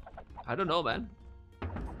don't know, man.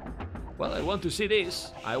 Well, I want to see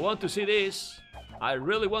this. I want to see this. I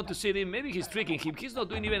really want to see him. Maybe he's tricking him. He's not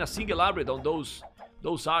doing even a single upgrade on those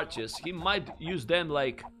arches. He might use them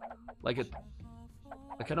like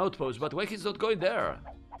like an outpost, but why he's not going there?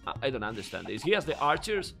 I don't understand this. He has the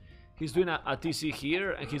archers, he's doing a TC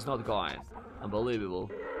here, and he's not going.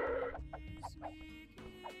 Unbelievable.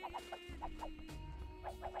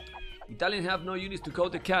 Italians have no units to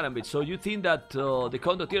counter Karambit, so you think that the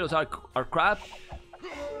condotieros are crap?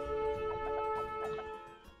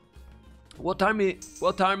 What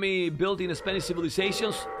army built in Spanish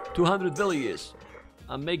civilizations? 200 villages,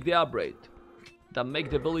 and make the upgrade that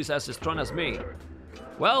make the villages as strong as me.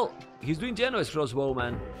 Well, he's doing Genoese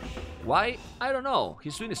crossbowman. Why? I don't know.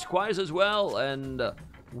 He's doing squires as well, and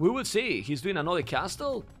we will see. He's doing another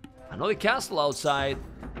castle outside,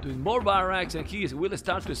 doing more barracks, and he will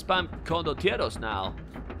start to spam condotieros now.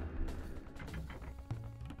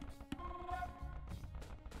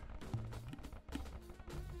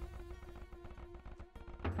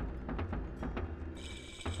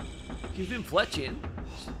 He's been fletching,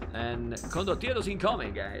 and condotieros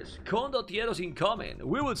incoming, guys. Condotieros incoming.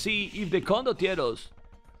 We will see if the condotieros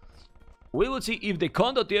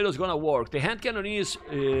gonna work. The hand cannoneers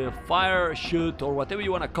fire, shoot, or whatever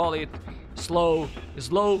you wanna call it, slow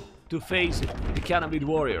to face the Karambit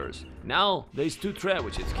warriors. Now there's 2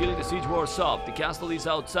 trebuchets killing the siege war sub. The castle is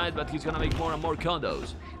outside, but he's gonna make more and more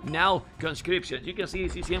condos. Now conscription. You can see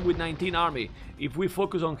ACCM with 19 army. If we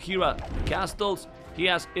focus on Hera castles, he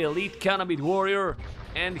has elite Karambit warrior,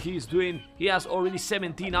 and he has already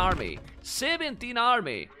 17 army. 17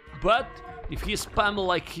 army! But if he spam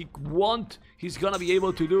like he want, he's gonna be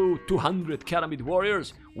able to do 200 Karambit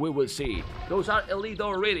warriors. We will see. Those are elite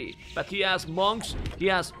already, but he has monks, he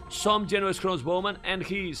has some Genoese crossbowmen, and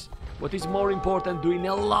he's, what is more important, doing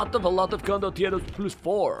a lot of condotieros plus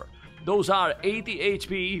 4. Those are 80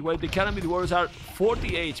 HP, while the Karambit warriors are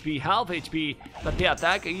 40 HP, half HP, but the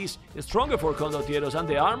attack is stronger for condotieros, and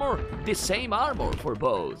the armor, the same armor for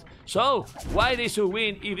both. So, why they should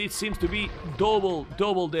win if it seems to be double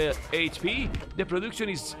the HP? The production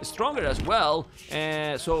is stronger as well,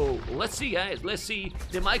 so let's see, guys, let's see.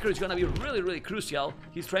 The micro is gonna be really crucial.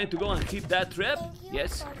 He's trying to go and hit that trap.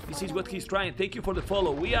 Yes, this is what he's trying. Thank you for the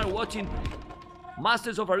follow. We are watching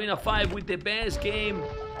Masters of Arena 5 with the best game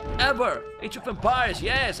ever. Age of Empires,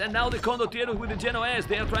 yes, and now the condotieros with the Genoese.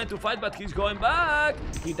 They are trying to fight, but he's going back.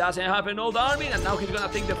 He doesn't have an old army, and now he's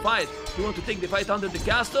gonna take the fight. He wants to take the fight under the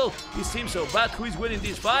castle. It seems so, but who is winning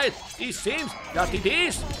this fight? It seems that it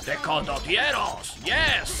is the condotieros.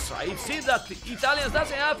 Yes, it seems that the Italians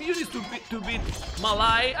doesn't have units to beat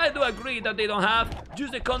Malay. I do agree that they don't have.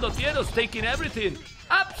 Just the condotieros taking everything.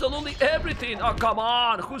 Absolutely everything. Oh, come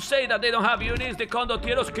on. Who say that they don't have units? The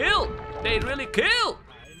condotieros kill. They really kill.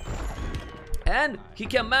 And he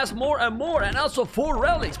can mass more and more, and also 4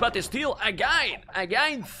 relics, but still,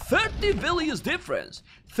 again, 30 villages difference.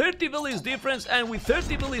 30 villages difference, and with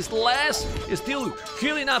 30 villages less, still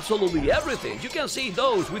killing absolutely everything. You can see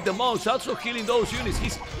those with the monks also killing those units.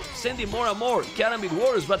 He's sending more and more Karambit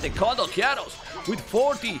warriors, but the condotieros with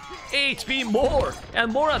 40 HP more,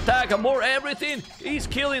 and more attack, and more everything, he's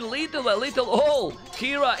killing little by little all.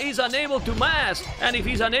 Hera is unable to mass, and if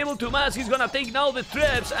he's unable to mass, he's gonna take now the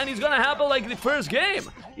traps, and it's gonna happen like the first game.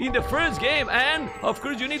 In the first game, and of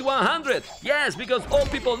course you need 100. Yes, because all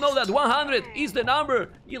people know that 100 is the number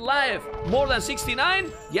in life. More than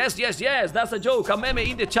 69? Yes, that's a joke, a meme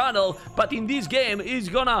in the channel, but in this game, it's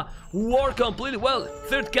gonna work completely well.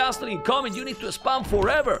 3rd castle incoming, you need to spam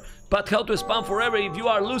forever. But how to spam forever if you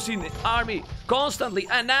are losing the army constantly?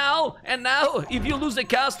 And now, if you lose the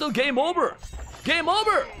castle, game over. Game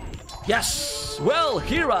over. Yes. Well,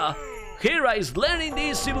 Hera is learning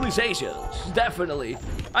these civilizations. Definitely.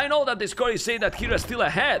 I know that the score is saying that Hera is still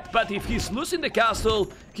ahead, but if he's losing the castle,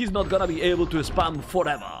 he's not gonna be able to spam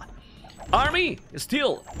forever. Army,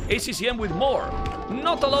 still, ACCM with more.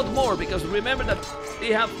 Not a lot more, because remember that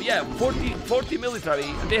they have, 40 military,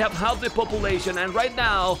 and they have half the population, and right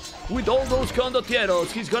now, with all those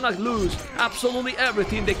condotieros, he's gonna lose absolutely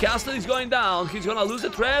everything. The castle is going down, he's gonna lose the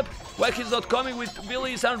trap. Why he's not coming with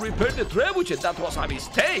villages and repair the trebuchet? That was a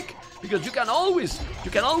mistake, because you can always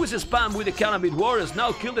spam with the Karambit warriors.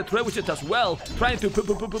 Now kill the trebuchet as well, trying to push,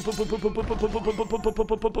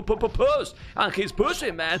 and he's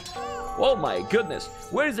pushing, man. Oh my goodness,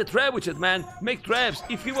 where is the trebuchet, man? Make traps.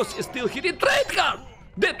 If he was still hitting trade card,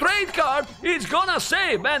 the trade card is gonna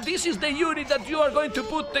save, man. This is the unit that you are going to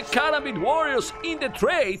put the Karambit warriors in the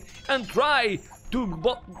trade and try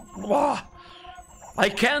to. I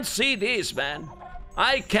can't see this, man.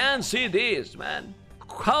 I can't see this, man.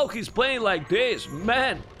 How he's playing like this,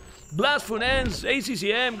 man. Blasphemous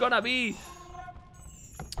ACCM gonna be.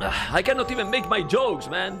 I cannot even make my jokes,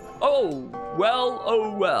 man. Oh well.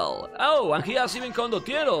 Oh, and he has even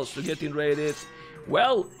condotieros getting raided.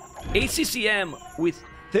 Well, ACCM with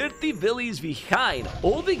 30 villies behind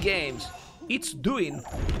all the games. It's doing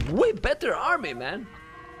way better army, man.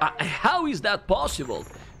 How is that possible?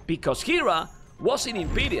 Because Hera was in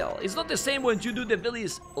Imperial. It's not the same when you do the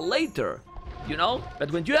villies later, you know?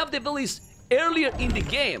 But when you have the villies earlier in the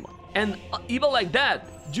game, and even like that,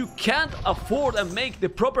 you can't afford and make the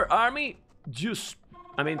proper army, just,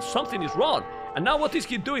 I mean, something is wrong. And now what is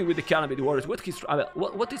he doing with the Calamity Warriors? What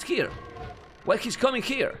is here? Why he's coming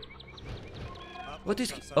here? What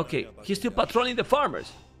is he? Okay, he's still patrolling the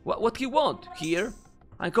farmers. What he want here?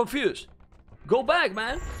 I'm confused. Go back,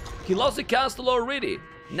 man. He lost the castle already.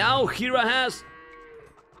 Now Hera has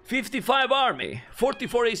 55 army,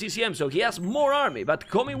 44 ACCM, so he has more army, but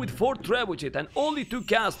coming with 4 trebuchet and only 2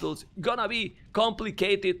 castles, gonna be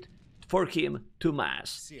complicated for him to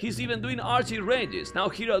mass. He's even doing archery ranges. Now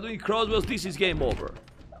Hera doing crossbows. This is game over.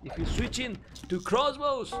 If he's switching to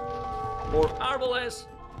crossbows or arbalest,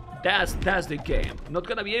 that's the game. Not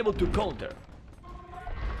gonna be able to counter.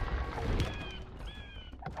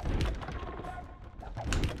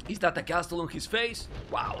 Is that a castle on his face?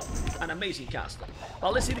 Wow, an amazing castle.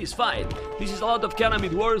 Well, let's see this fight. This is a lot of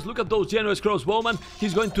Calamity Warriors. Look at those generous crossbowmen.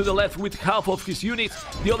 He's going to the left with half of his units.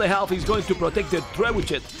 The other half is going to protect the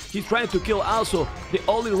trebuchet. He's trying to kill also the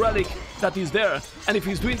only relic that is there. And if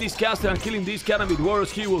he's doing this castle and killing these Calamity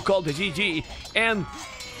Warriors, he will call the GG. And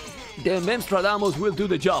the Memstradamus will do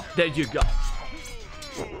the job. There you go.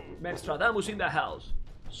 Memstradamus in the house.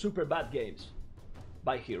 Super bad games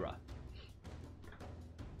by Hera.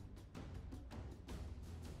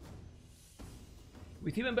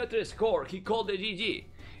 With even better score, he called the GG.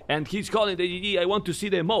 And he's calling the GG. I want to see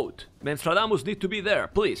the emote. Memstradamus need to be there,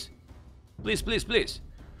 please. Please, please, please.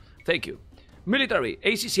 Thank you. Military.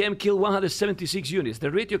 ACCM killed 176 units. The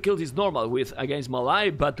ratio kills is normal with against Malay,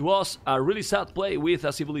 but was a really sad play with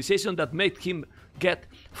a civilization that made him get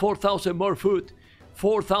 4,000 more food.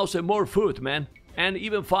 4,000 more food, man. And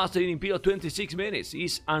even faster in Imperial 26 minutes.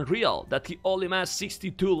 It's unreal that he only massed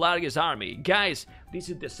 62 largest army. Guys, this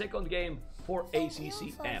is the second game for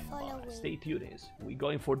ACCM. Stay tuned. We're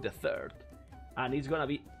going for the third. And it's gonna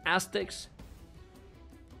be Aztecs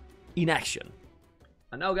in action.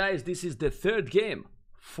 And now, guys, this is the third game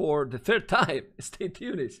for the third time. Stay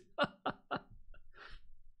tuned.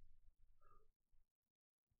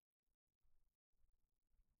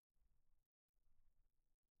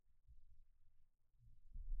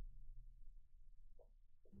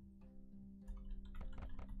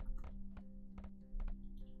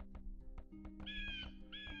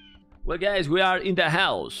 Well, guys, we are in the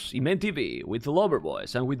house, in MTV, with lover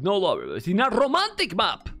boys and with no lover boys, in a romantic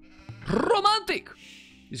map. Romantic!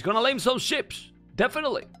 He's gonna lame some ships,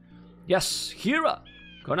 definitely. Yes, Hera,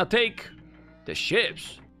 gonna take the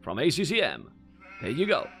ships from ACCM. There you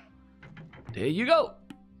go. There you go.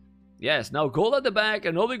 Yes, now gold at the back,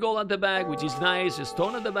 another gold at the back, which is nice, a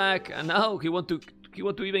stone at the back, and now he want to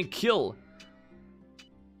even kill.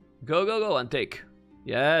 Go, go, go, and take.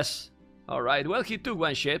 Yes. Alright, well, he took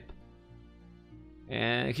one ship.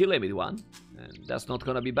 And he limited one, and that's not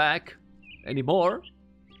gonna be back anymore.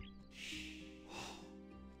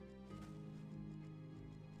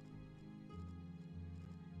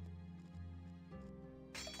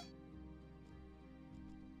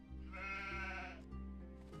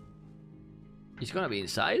 He's gonna be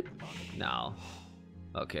inside? No.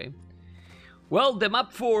 Okay. Well, the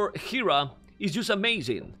map for Hera is just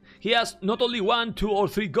amazing. He has not only 1, 2, or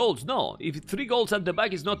 3 goals. No, if 3 goals at the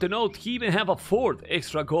back is not enough, he even have a 4th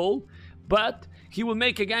extra goal. But he will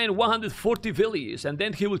make again 140 villages, and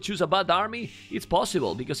then he will choose a bad army. It's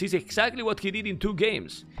possible, because it's exactly what he did in 2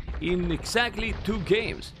 games. In exactly 2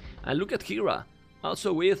 games. And look at Hera,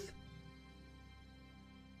 also with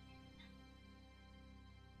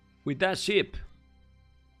that ship.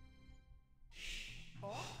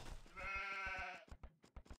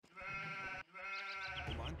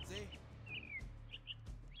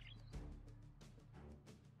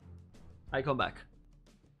 I come back.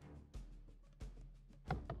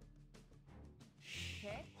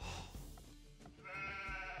 Okay.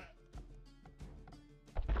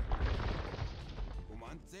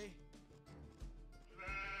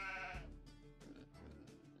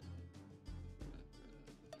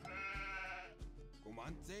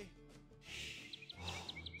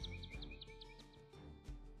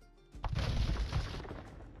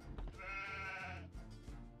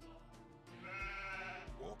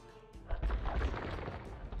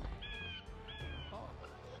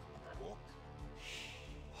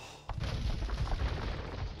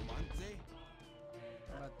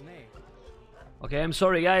 Okay, I'm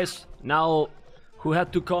sorry, guys. Now, who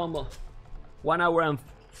had to come 1 hour and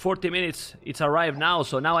 40 minutes, it's arrived now,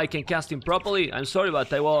 so now I can cast him properly. I'm sorry,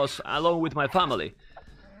 but I was alone with my family.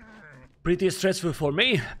 Pretty stressful for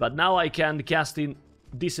me, but now I can cast him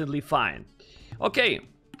decently fine. Okay,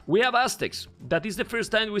 we have Aztecs. That is the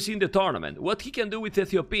first time we've seen the tournament. What he can do with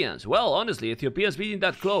Ethiopians? Well, honestly, Ethiopians being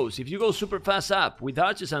that close. If you go super fast up with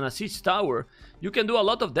archers and a siege tower, you can do a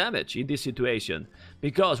lot of damage in this situation.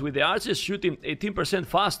 Because with the archers shooting 18%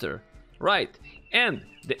 faster, right? And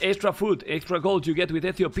the extra food, extra gold you get with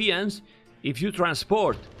Ethiopians, if you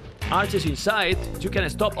transport archers inside, you can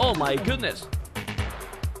stop. Oh my goodness!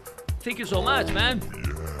 Thank you so much, man.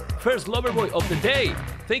 First Loverboy of the day.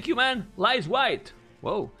 Thank you, man. Lies White.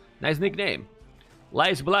 Whoa, nice nickname.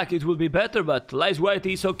 Lies Black, it will be better, but Lies White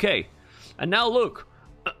is okay. And now look,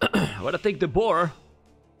 I wanna take the boar.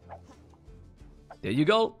 There you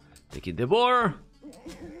go, taking the boar.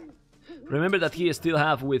 Remember that he still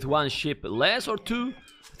have with one ship less or two?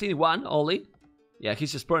 I think one only. Yeah,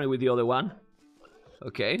 he's exploring with the other one.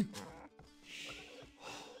 Okay.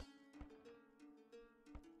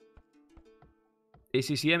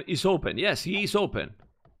 ACCM is open. Yes, he is open.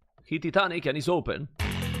 He Titanic and is open.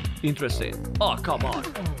 Interesting. Oh, come on.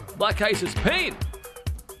 Black Ice is pain.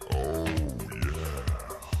 Oh,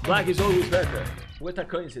 yeah. Black is always better. What a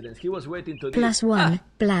coincidence. He was waiting to Plus one.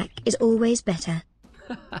 Black is always better.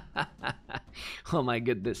 Oh my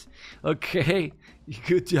goodness. Okay.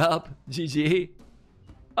 Good job. GG.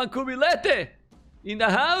 Uncle Bilete in the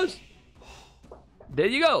house. There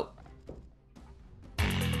you go.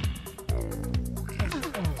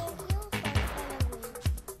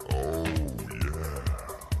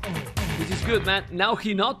 This is good, man. Now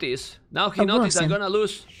he noticed. I'm gonna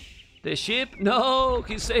lose the ship. No,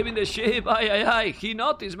 he's saving the ship. Aye. He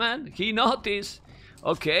noticed, man. He noticed.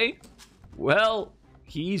 Okay. Well,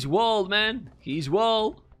 he's walled, man. He's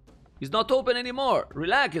walled. He's not open anymore.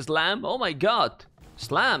 Relax, Slam. Oh my god.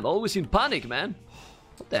 Slam, always in panic, man.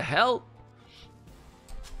 What the hell?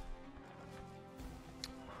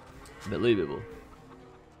 Unbelievable.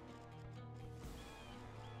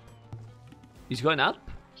 He's going up.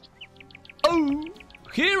 Oh,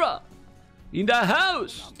 Hera in the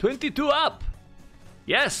house. 22 up.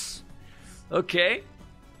 Yes. Okay.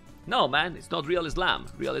 No, man, it's not Real Islam.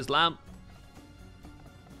 Real Islam.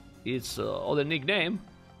 It's other nickname,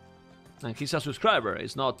 and he's a subscriber.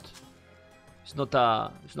 It's not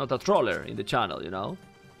a troller in the channel, you know.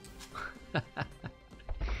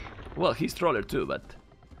 Well, he's troller too, but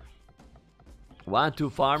 1, 2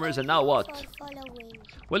 farmers, and now what?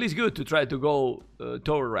 Well, it's good to try to go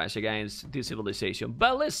tower rush against this civilization,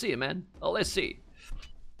 but let's see, man. Oh, let's see.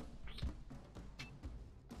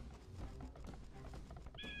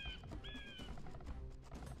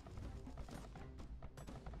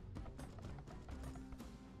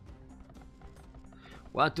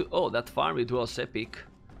 Oh, that farm, it was epic.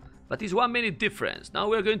 But it's 1 minute difference. Now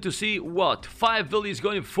we're going to see what? 5 villages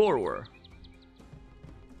going forward.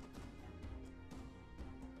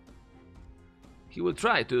 He will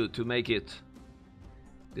try to make it.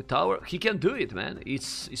 The tower, he can do it, man.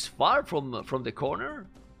 It's far from the corner.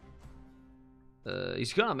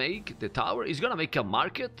 He's gonna make the tower. He's gonna make a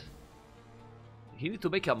market. He need to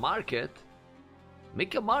make a market.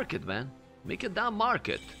 Make a market, man. Make a damn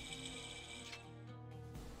market.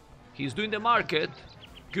 He's doing the market.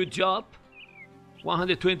 Good job.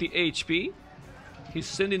 120 HP. He's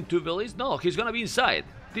sending 2 villages. No, he's gonna be inside.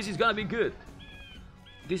 This is gonna be good.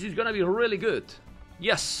 This is gonna be really good.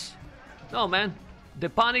 Yes. No, man. The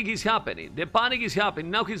panic is happening. The panic is happening.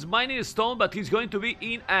 Now he's mining stone, but he's going to be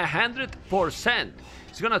in 100%.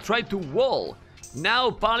 He's gonna try to wall. Now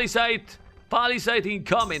palisade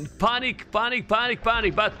incoming. Panic.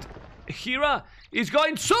 But Hera is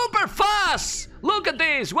going super fast. Look at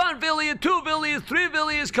this. 1 village, 2 villages, 3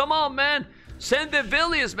 villages. Come on, man. Send the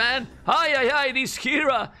villages, man. Hi. This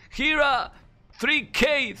Hera.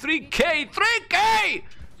 3K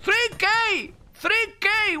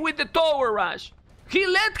with the tower rush. He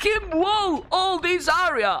let him wall all this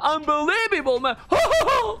area. Unbelievable, man.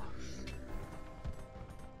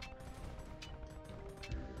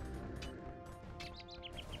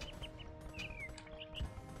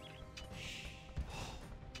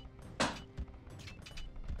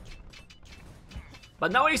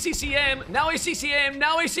 But now ACCM,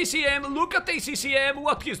 look at ACCM,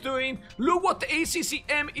 what he's doing. Look what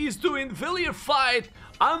ACCM is doing, villager fight.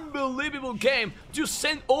 Unbelievable game. Just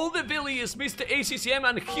send all the villagers, Mr. ACCM,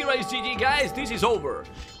 and Hera is GG, guys. This is over.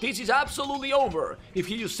 This is absolutely over. If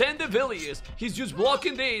he just send the villagers, he's just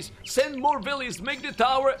blocking this. Send more villagers, make the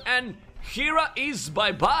tower, and Hera is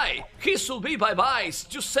bye-bye. He should be bye-bye.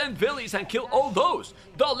 Just send villies and kill all those.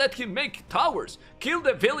 Don't let him make towers. Kill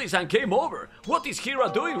the villies and game over. What is Hera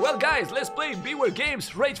doing? Well, guys, let's play Beware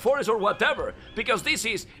Games, Rage Forest or whatever. Because this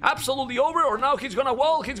is absolutely over, or now he's gonna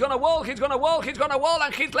wall, he's gonna wall, he's gonna wall, he's gonna wall,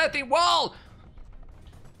 and he's letting wall.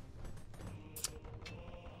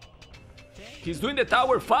 He's doing the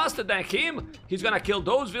tower faster than him. He's gonna kill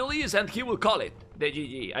those villies and he will call it the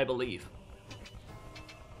GG, I believe.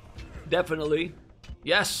 Definitely.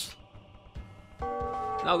 Yes.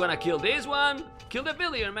 Now gonna kill this one. Kill the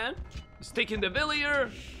Villier, man. He's taking the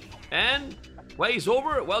Villier. And why is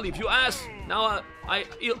over? Well, if you ask, now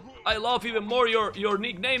I love even more your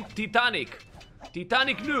nickname, Titanic.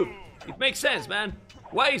 Titanic noob. It makes sense, man.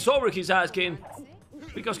 Why is over, he's asking.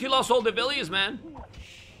 Because he lost all the Villiers, man.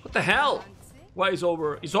 What the hell? Why is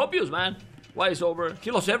over? It's obvious, man. Why is over?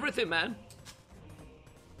 He lost everything, man.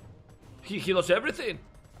 He lost everything.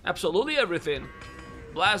 Absolutely everything.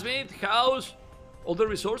 Plasmid, house, all the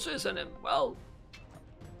resources, and then, well,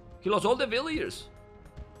 he lost all the Villiers.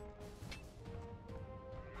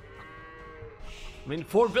 I mean,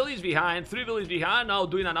 4 villies behind, 3 villies behind, now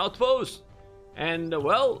doing an outpost. And,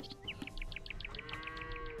 well,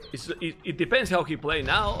 it depends how he plays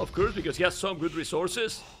now, of course, because he has some good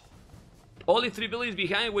resources. Only 3 villies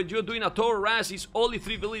behind when you're doing a Tower Ras is only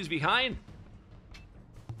 3 villies behind.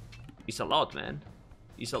 It's a lot, man.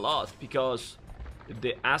 It's a lot, because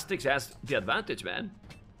the Aztecs has the advantage, man.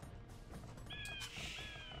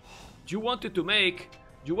 You want to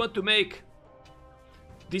make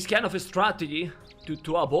this kind of a strategy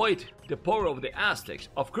to avoid the power of the Aztecs.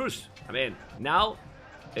 Of course, I mean, now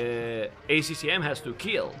ACCM has to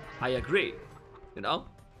kill. I agree, you know.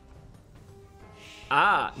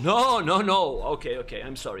 Ah, no. Okay,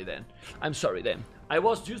 I'm sorry then. I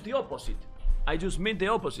was just the opposite. I just meant the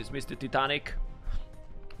opposite, Mr. Titanic.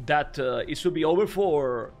 That it should be over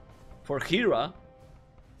for Hera.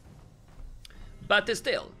 But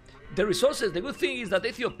still, the resources, the good thing is that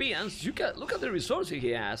Ethiopians, you can look at the resources he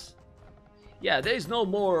has. Yeah, there is no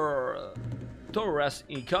more Taurus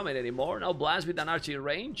incoming anymore. Now Blast with an archery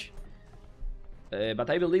range. But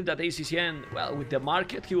I believe that ACCM, well, with the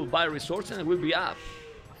market, he will buy resources and will be up.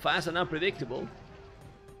 Fast and unpredictable.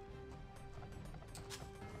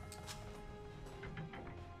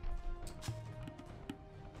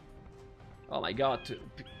 Oh my god,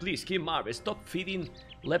 please, Kim Marvel, stop feeding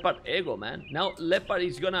Leopard Ego, man. Now Leopard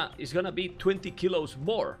is gonna be 20 kilos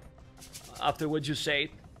more after what you said.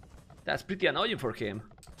 That's pretty annoying for him.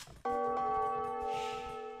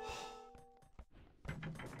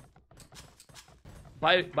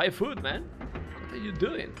 Buy food, man. What are you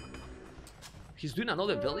doing? He's doing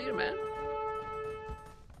another Villier, man.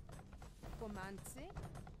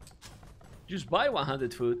 Just buy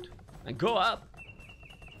 100 food and go up.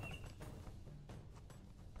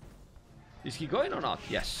 Is he going or not?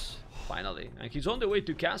 Yes, finally. And he's on the way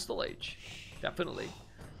to Castle Age. Definitely.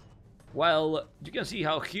 Well, you can see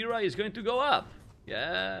how Hera is going to go up.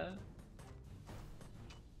 Yeah.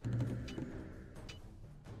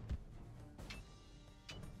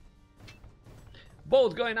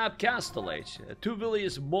 Both going up Castle Age. 2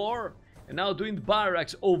 villages more. And now doing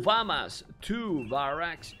barracks. Ovamas, 2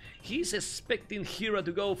 barracks. He's expecting Hera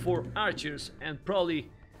to go for archers and probably...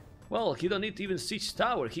 Well, he don't need to even siege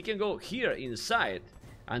tower. He can go here inside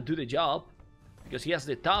and do the job because he has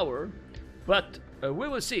the tower. But we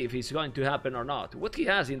will see if it's going to happen or not. What he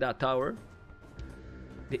has in that tower?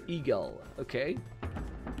 The eagle. Okay.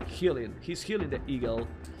 Healing. He's healing the eagle.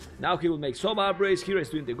 Now he will make some upgrades. Here is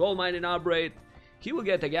doing the gold mining upgrade. He will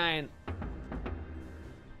get again.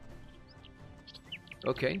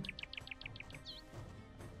 Okay.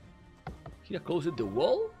 He closed the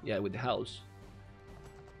wall? Yeah, with the house.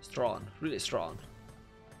 Strong, really strong.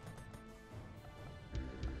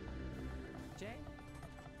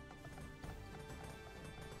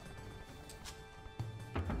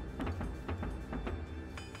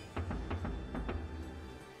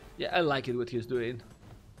 Yeah, I like it what he's doing.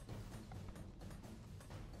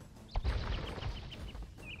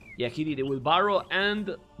 Yeah, he did it with Barrow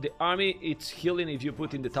and the army. It's healing if you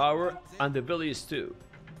put in the tower, and the village too.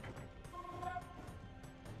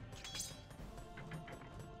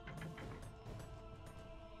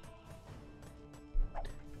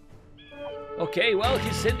 Okay, well,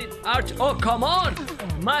 he's sending Arch. Oh, come on!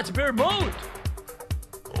 Match bear mode!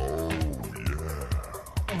 Oh, yeah.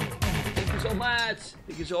 Thank you so much.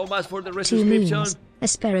 Thank you so much for the 2 subscription. moons.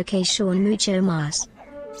 Espero que son mucho más.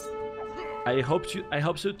 I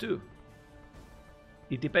hope so too.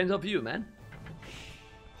 It depends on you, man.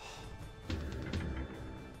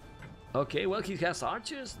 Okay, well, he has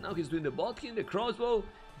archers. Now he's doing the botkin, the crossbow.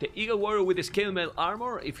 The Eagle Warrior with the scale mail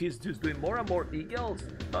armor, if he's just doing more and more Eagles,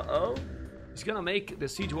 he's gonna make the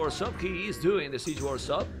Siege War sub. He is doing the Siege War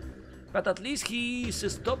sub, but at least he's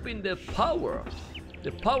stopping the power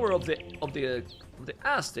of the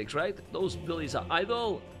Aztecs, right? Those villies are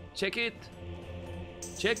idle. Check it.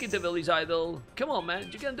 Check it, the village idle. Come on, man,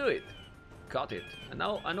 you can do it. Got it. And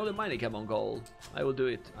now another mining camp on goal. I will do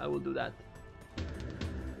it. I will do that.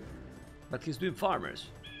 But he's doing farmers.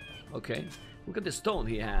 Okay. Look at the stone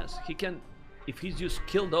he has. He can, if he just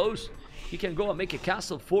kill those, he can go and make a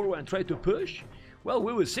castle forward and try to push. Well,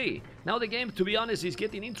 we will see. Now the game, to be honest, is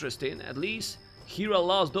getting interesting. At least Hera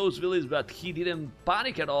lost those villages, but he didn't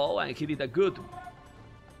panic at all, and he did a good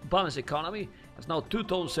balanced economy. There's now 2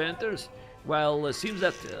 town centers. Well, it seems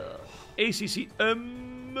that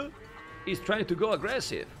ACCM is trying to go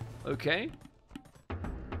aggressive. Okay.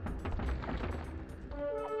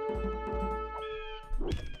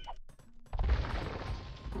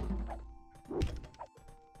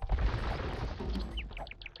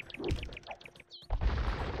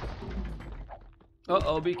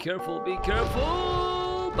 Uh-oh, be careful, be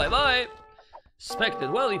careful! Bye-bye! Expected.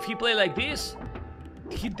 Well, if he play like this,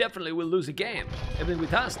 he definitely will lose the game, even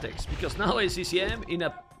with Aztecs, because now ACCM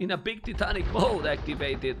in a big Titanic mode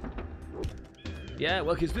activated. Yeah,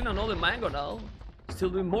 well, he's doing another mango now. Still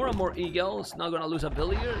doing more and more eagles. Not gonna lose a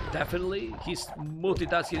villager, definitely. His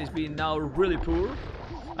multitasking is being now really poor.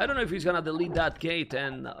 I don't know if he's gonna delete that gate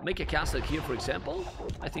and make a castle here, for example.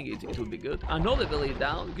 I think it would be good. Another village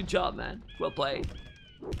down. Good job, man. Well played.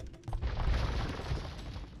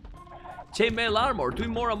 Chainmail armor,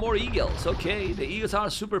 doing more and more eagles. Okay, the eagles are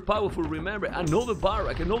super powerful. Remember, another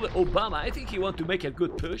barrack, another Obama. I think he wants to make a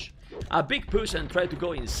good push, a big push, and try to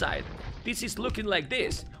go inside. This is looking like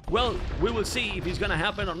this. Well, we will see if it's gonna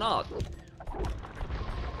happen or not.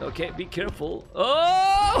 Okay, be careful.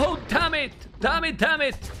 Oh, damn it! Damn it, damn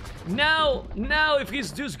it! Now, if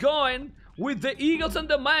he's just going with the eagles and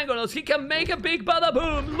the mangonels, he can make a big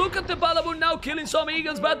bada-boom. Look at the bada-boom now killing some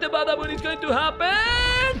eagles, but the bada-boom is going to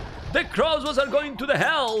happen! The crossbows are going to the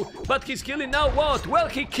hell, but he's killing now what? Well,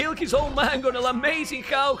 he killed his own mangonel. Amazing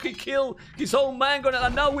how he killed his own mangonel,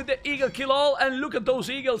 and now with the eagle kill all, and look at those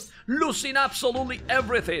eagles losing absolutely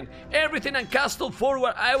everything. Everything and castle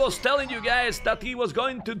forward. I was telling you guys that he was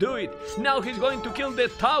going to do it. Now he's going to kill the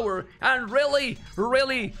tower, and really,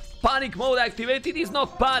 panic mode activated. It's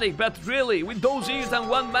not panic, but really, with those eagles and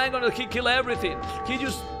one mangonel, he killed everything. He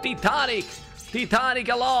just Titanic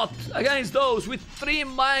a lot against those with 3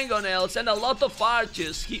 mangonels and a lot of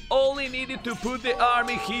archers. He only needed to put the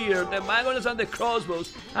army here, the mangonels and the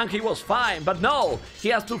crossbows, and he was fine. But no, he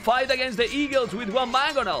has to fight against the eagles with 1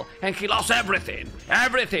 mangonel, and he lost everything.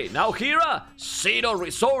 Now Hera, 0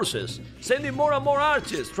 resources, sending more and more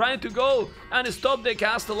archers, trying to go and stop the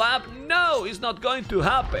castle lab. No, it's not going to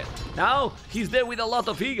happen. Now he's there with a lot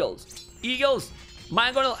of eagles.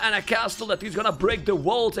 Mangonel and a castle that is gonna break the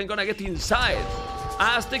walls and gonna get inside.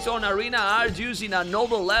 Aztecs on arena are using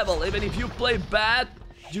another level. Even if you play bad,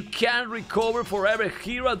 you can recover forever.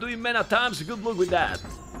 Hera doing many times, good luck with that.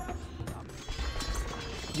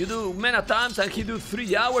 You do many times and he do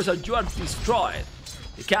 3 hours and you are destroyed.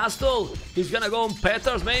 The castle, he's gonna go on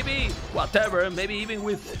peters maybe, whatever, maybe even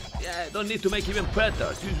with, yeah, don't need to make even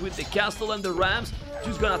peters. Just with the castle and the rams,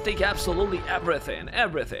 just gonna take absolutely everything.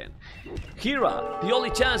 Hera, the only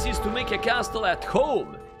chance is to make a castle at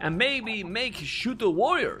home and maybe make shooter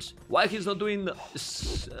warriors. Why he's not doing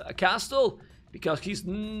a castle? Because he's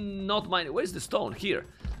not mining. Where's the stone? Here.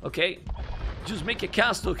 Okay, just make a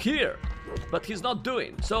castle here. But he's not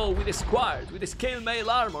doing. So with the squares, with the scale mail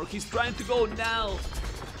armor, he's trying to go now.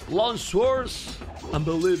 Long swords,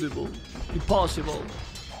 unbelievable, impossible,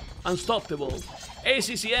 unstoppable.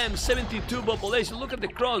 ACCM, 72 population. Look at the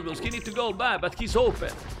crossbows. He needs to go back, but he's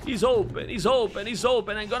open. He's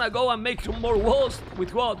open. I'm gonna go and make some more walls.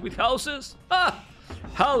 With what? With houses? Ah!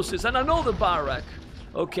 Houses and another barrack.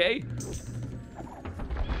 Okay.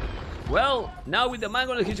 Well, now with the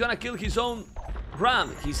mangonel, he's gonna kill his own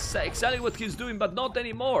ram. He's exactly what he's doing, but not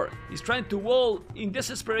anymore. He's trying to wall in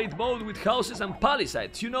desperate mode with houses and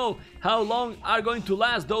palisades. You know how long are going to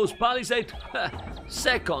last those palisades?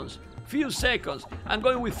 Seconds. Few seconds. I'm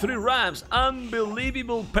going with 3 rams.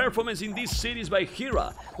 Unbelievable performance in this series by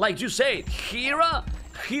Hera. Like you said, Hera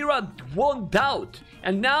won't doubt.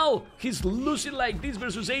 And now he's losing like this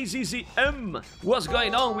versus ACCM. What's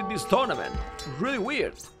going on with this tournament? Really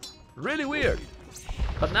weird. Really weird.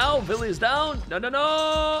 But now Billy is down.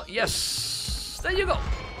 No. Yes. There you go.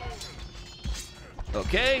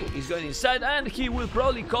 Okay, he's going inside and he will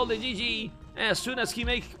probably call the GG as soon as he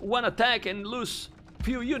make 1 attack and lose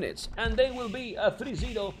few units, and then will be a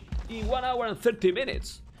 3-0 in 1 hour and 30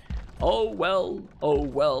 minutes. Oh well, oh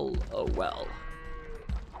well, oh well.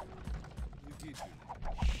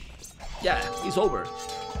 Yeah, it's over.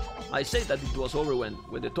 I said that it was over when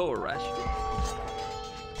the tower rushed.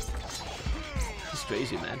 It's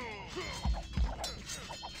crazy, man.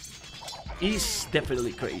 It's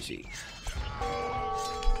definitely crazy.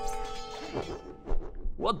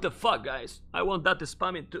 What the fuck, guys? I want that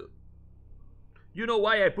spamming too. You know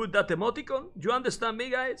why I put that emoticon? You understand me,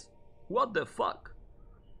 guys? What the fuck?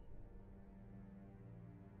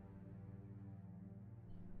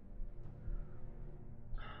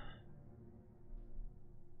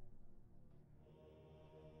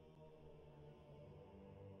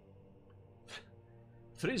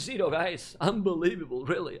 $3-0, guys. Unbelievable,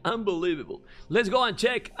 really. Unbelievable. Let's go and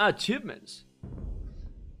check achievements.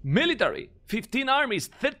 Military. 15 armies,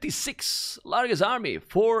 36. Largest army,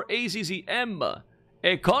 4 ACCM.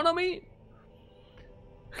 Economy.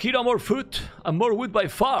 Hero more food and more wood by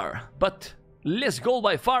far. But less gold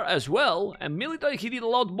by far as well. And military, he did a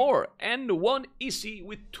lot more. And won easy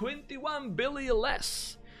with 21 billion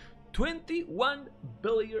less. 21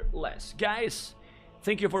 billion less. Guys,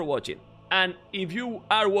 thank you for watching. And if you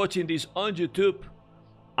are watching this on YouTube,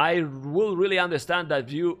 I will really understand that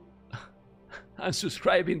you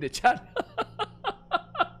unsubscribe in the chat.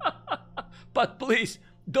 But please,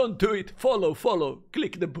 don't do it. Follow,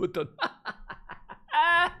 click the button.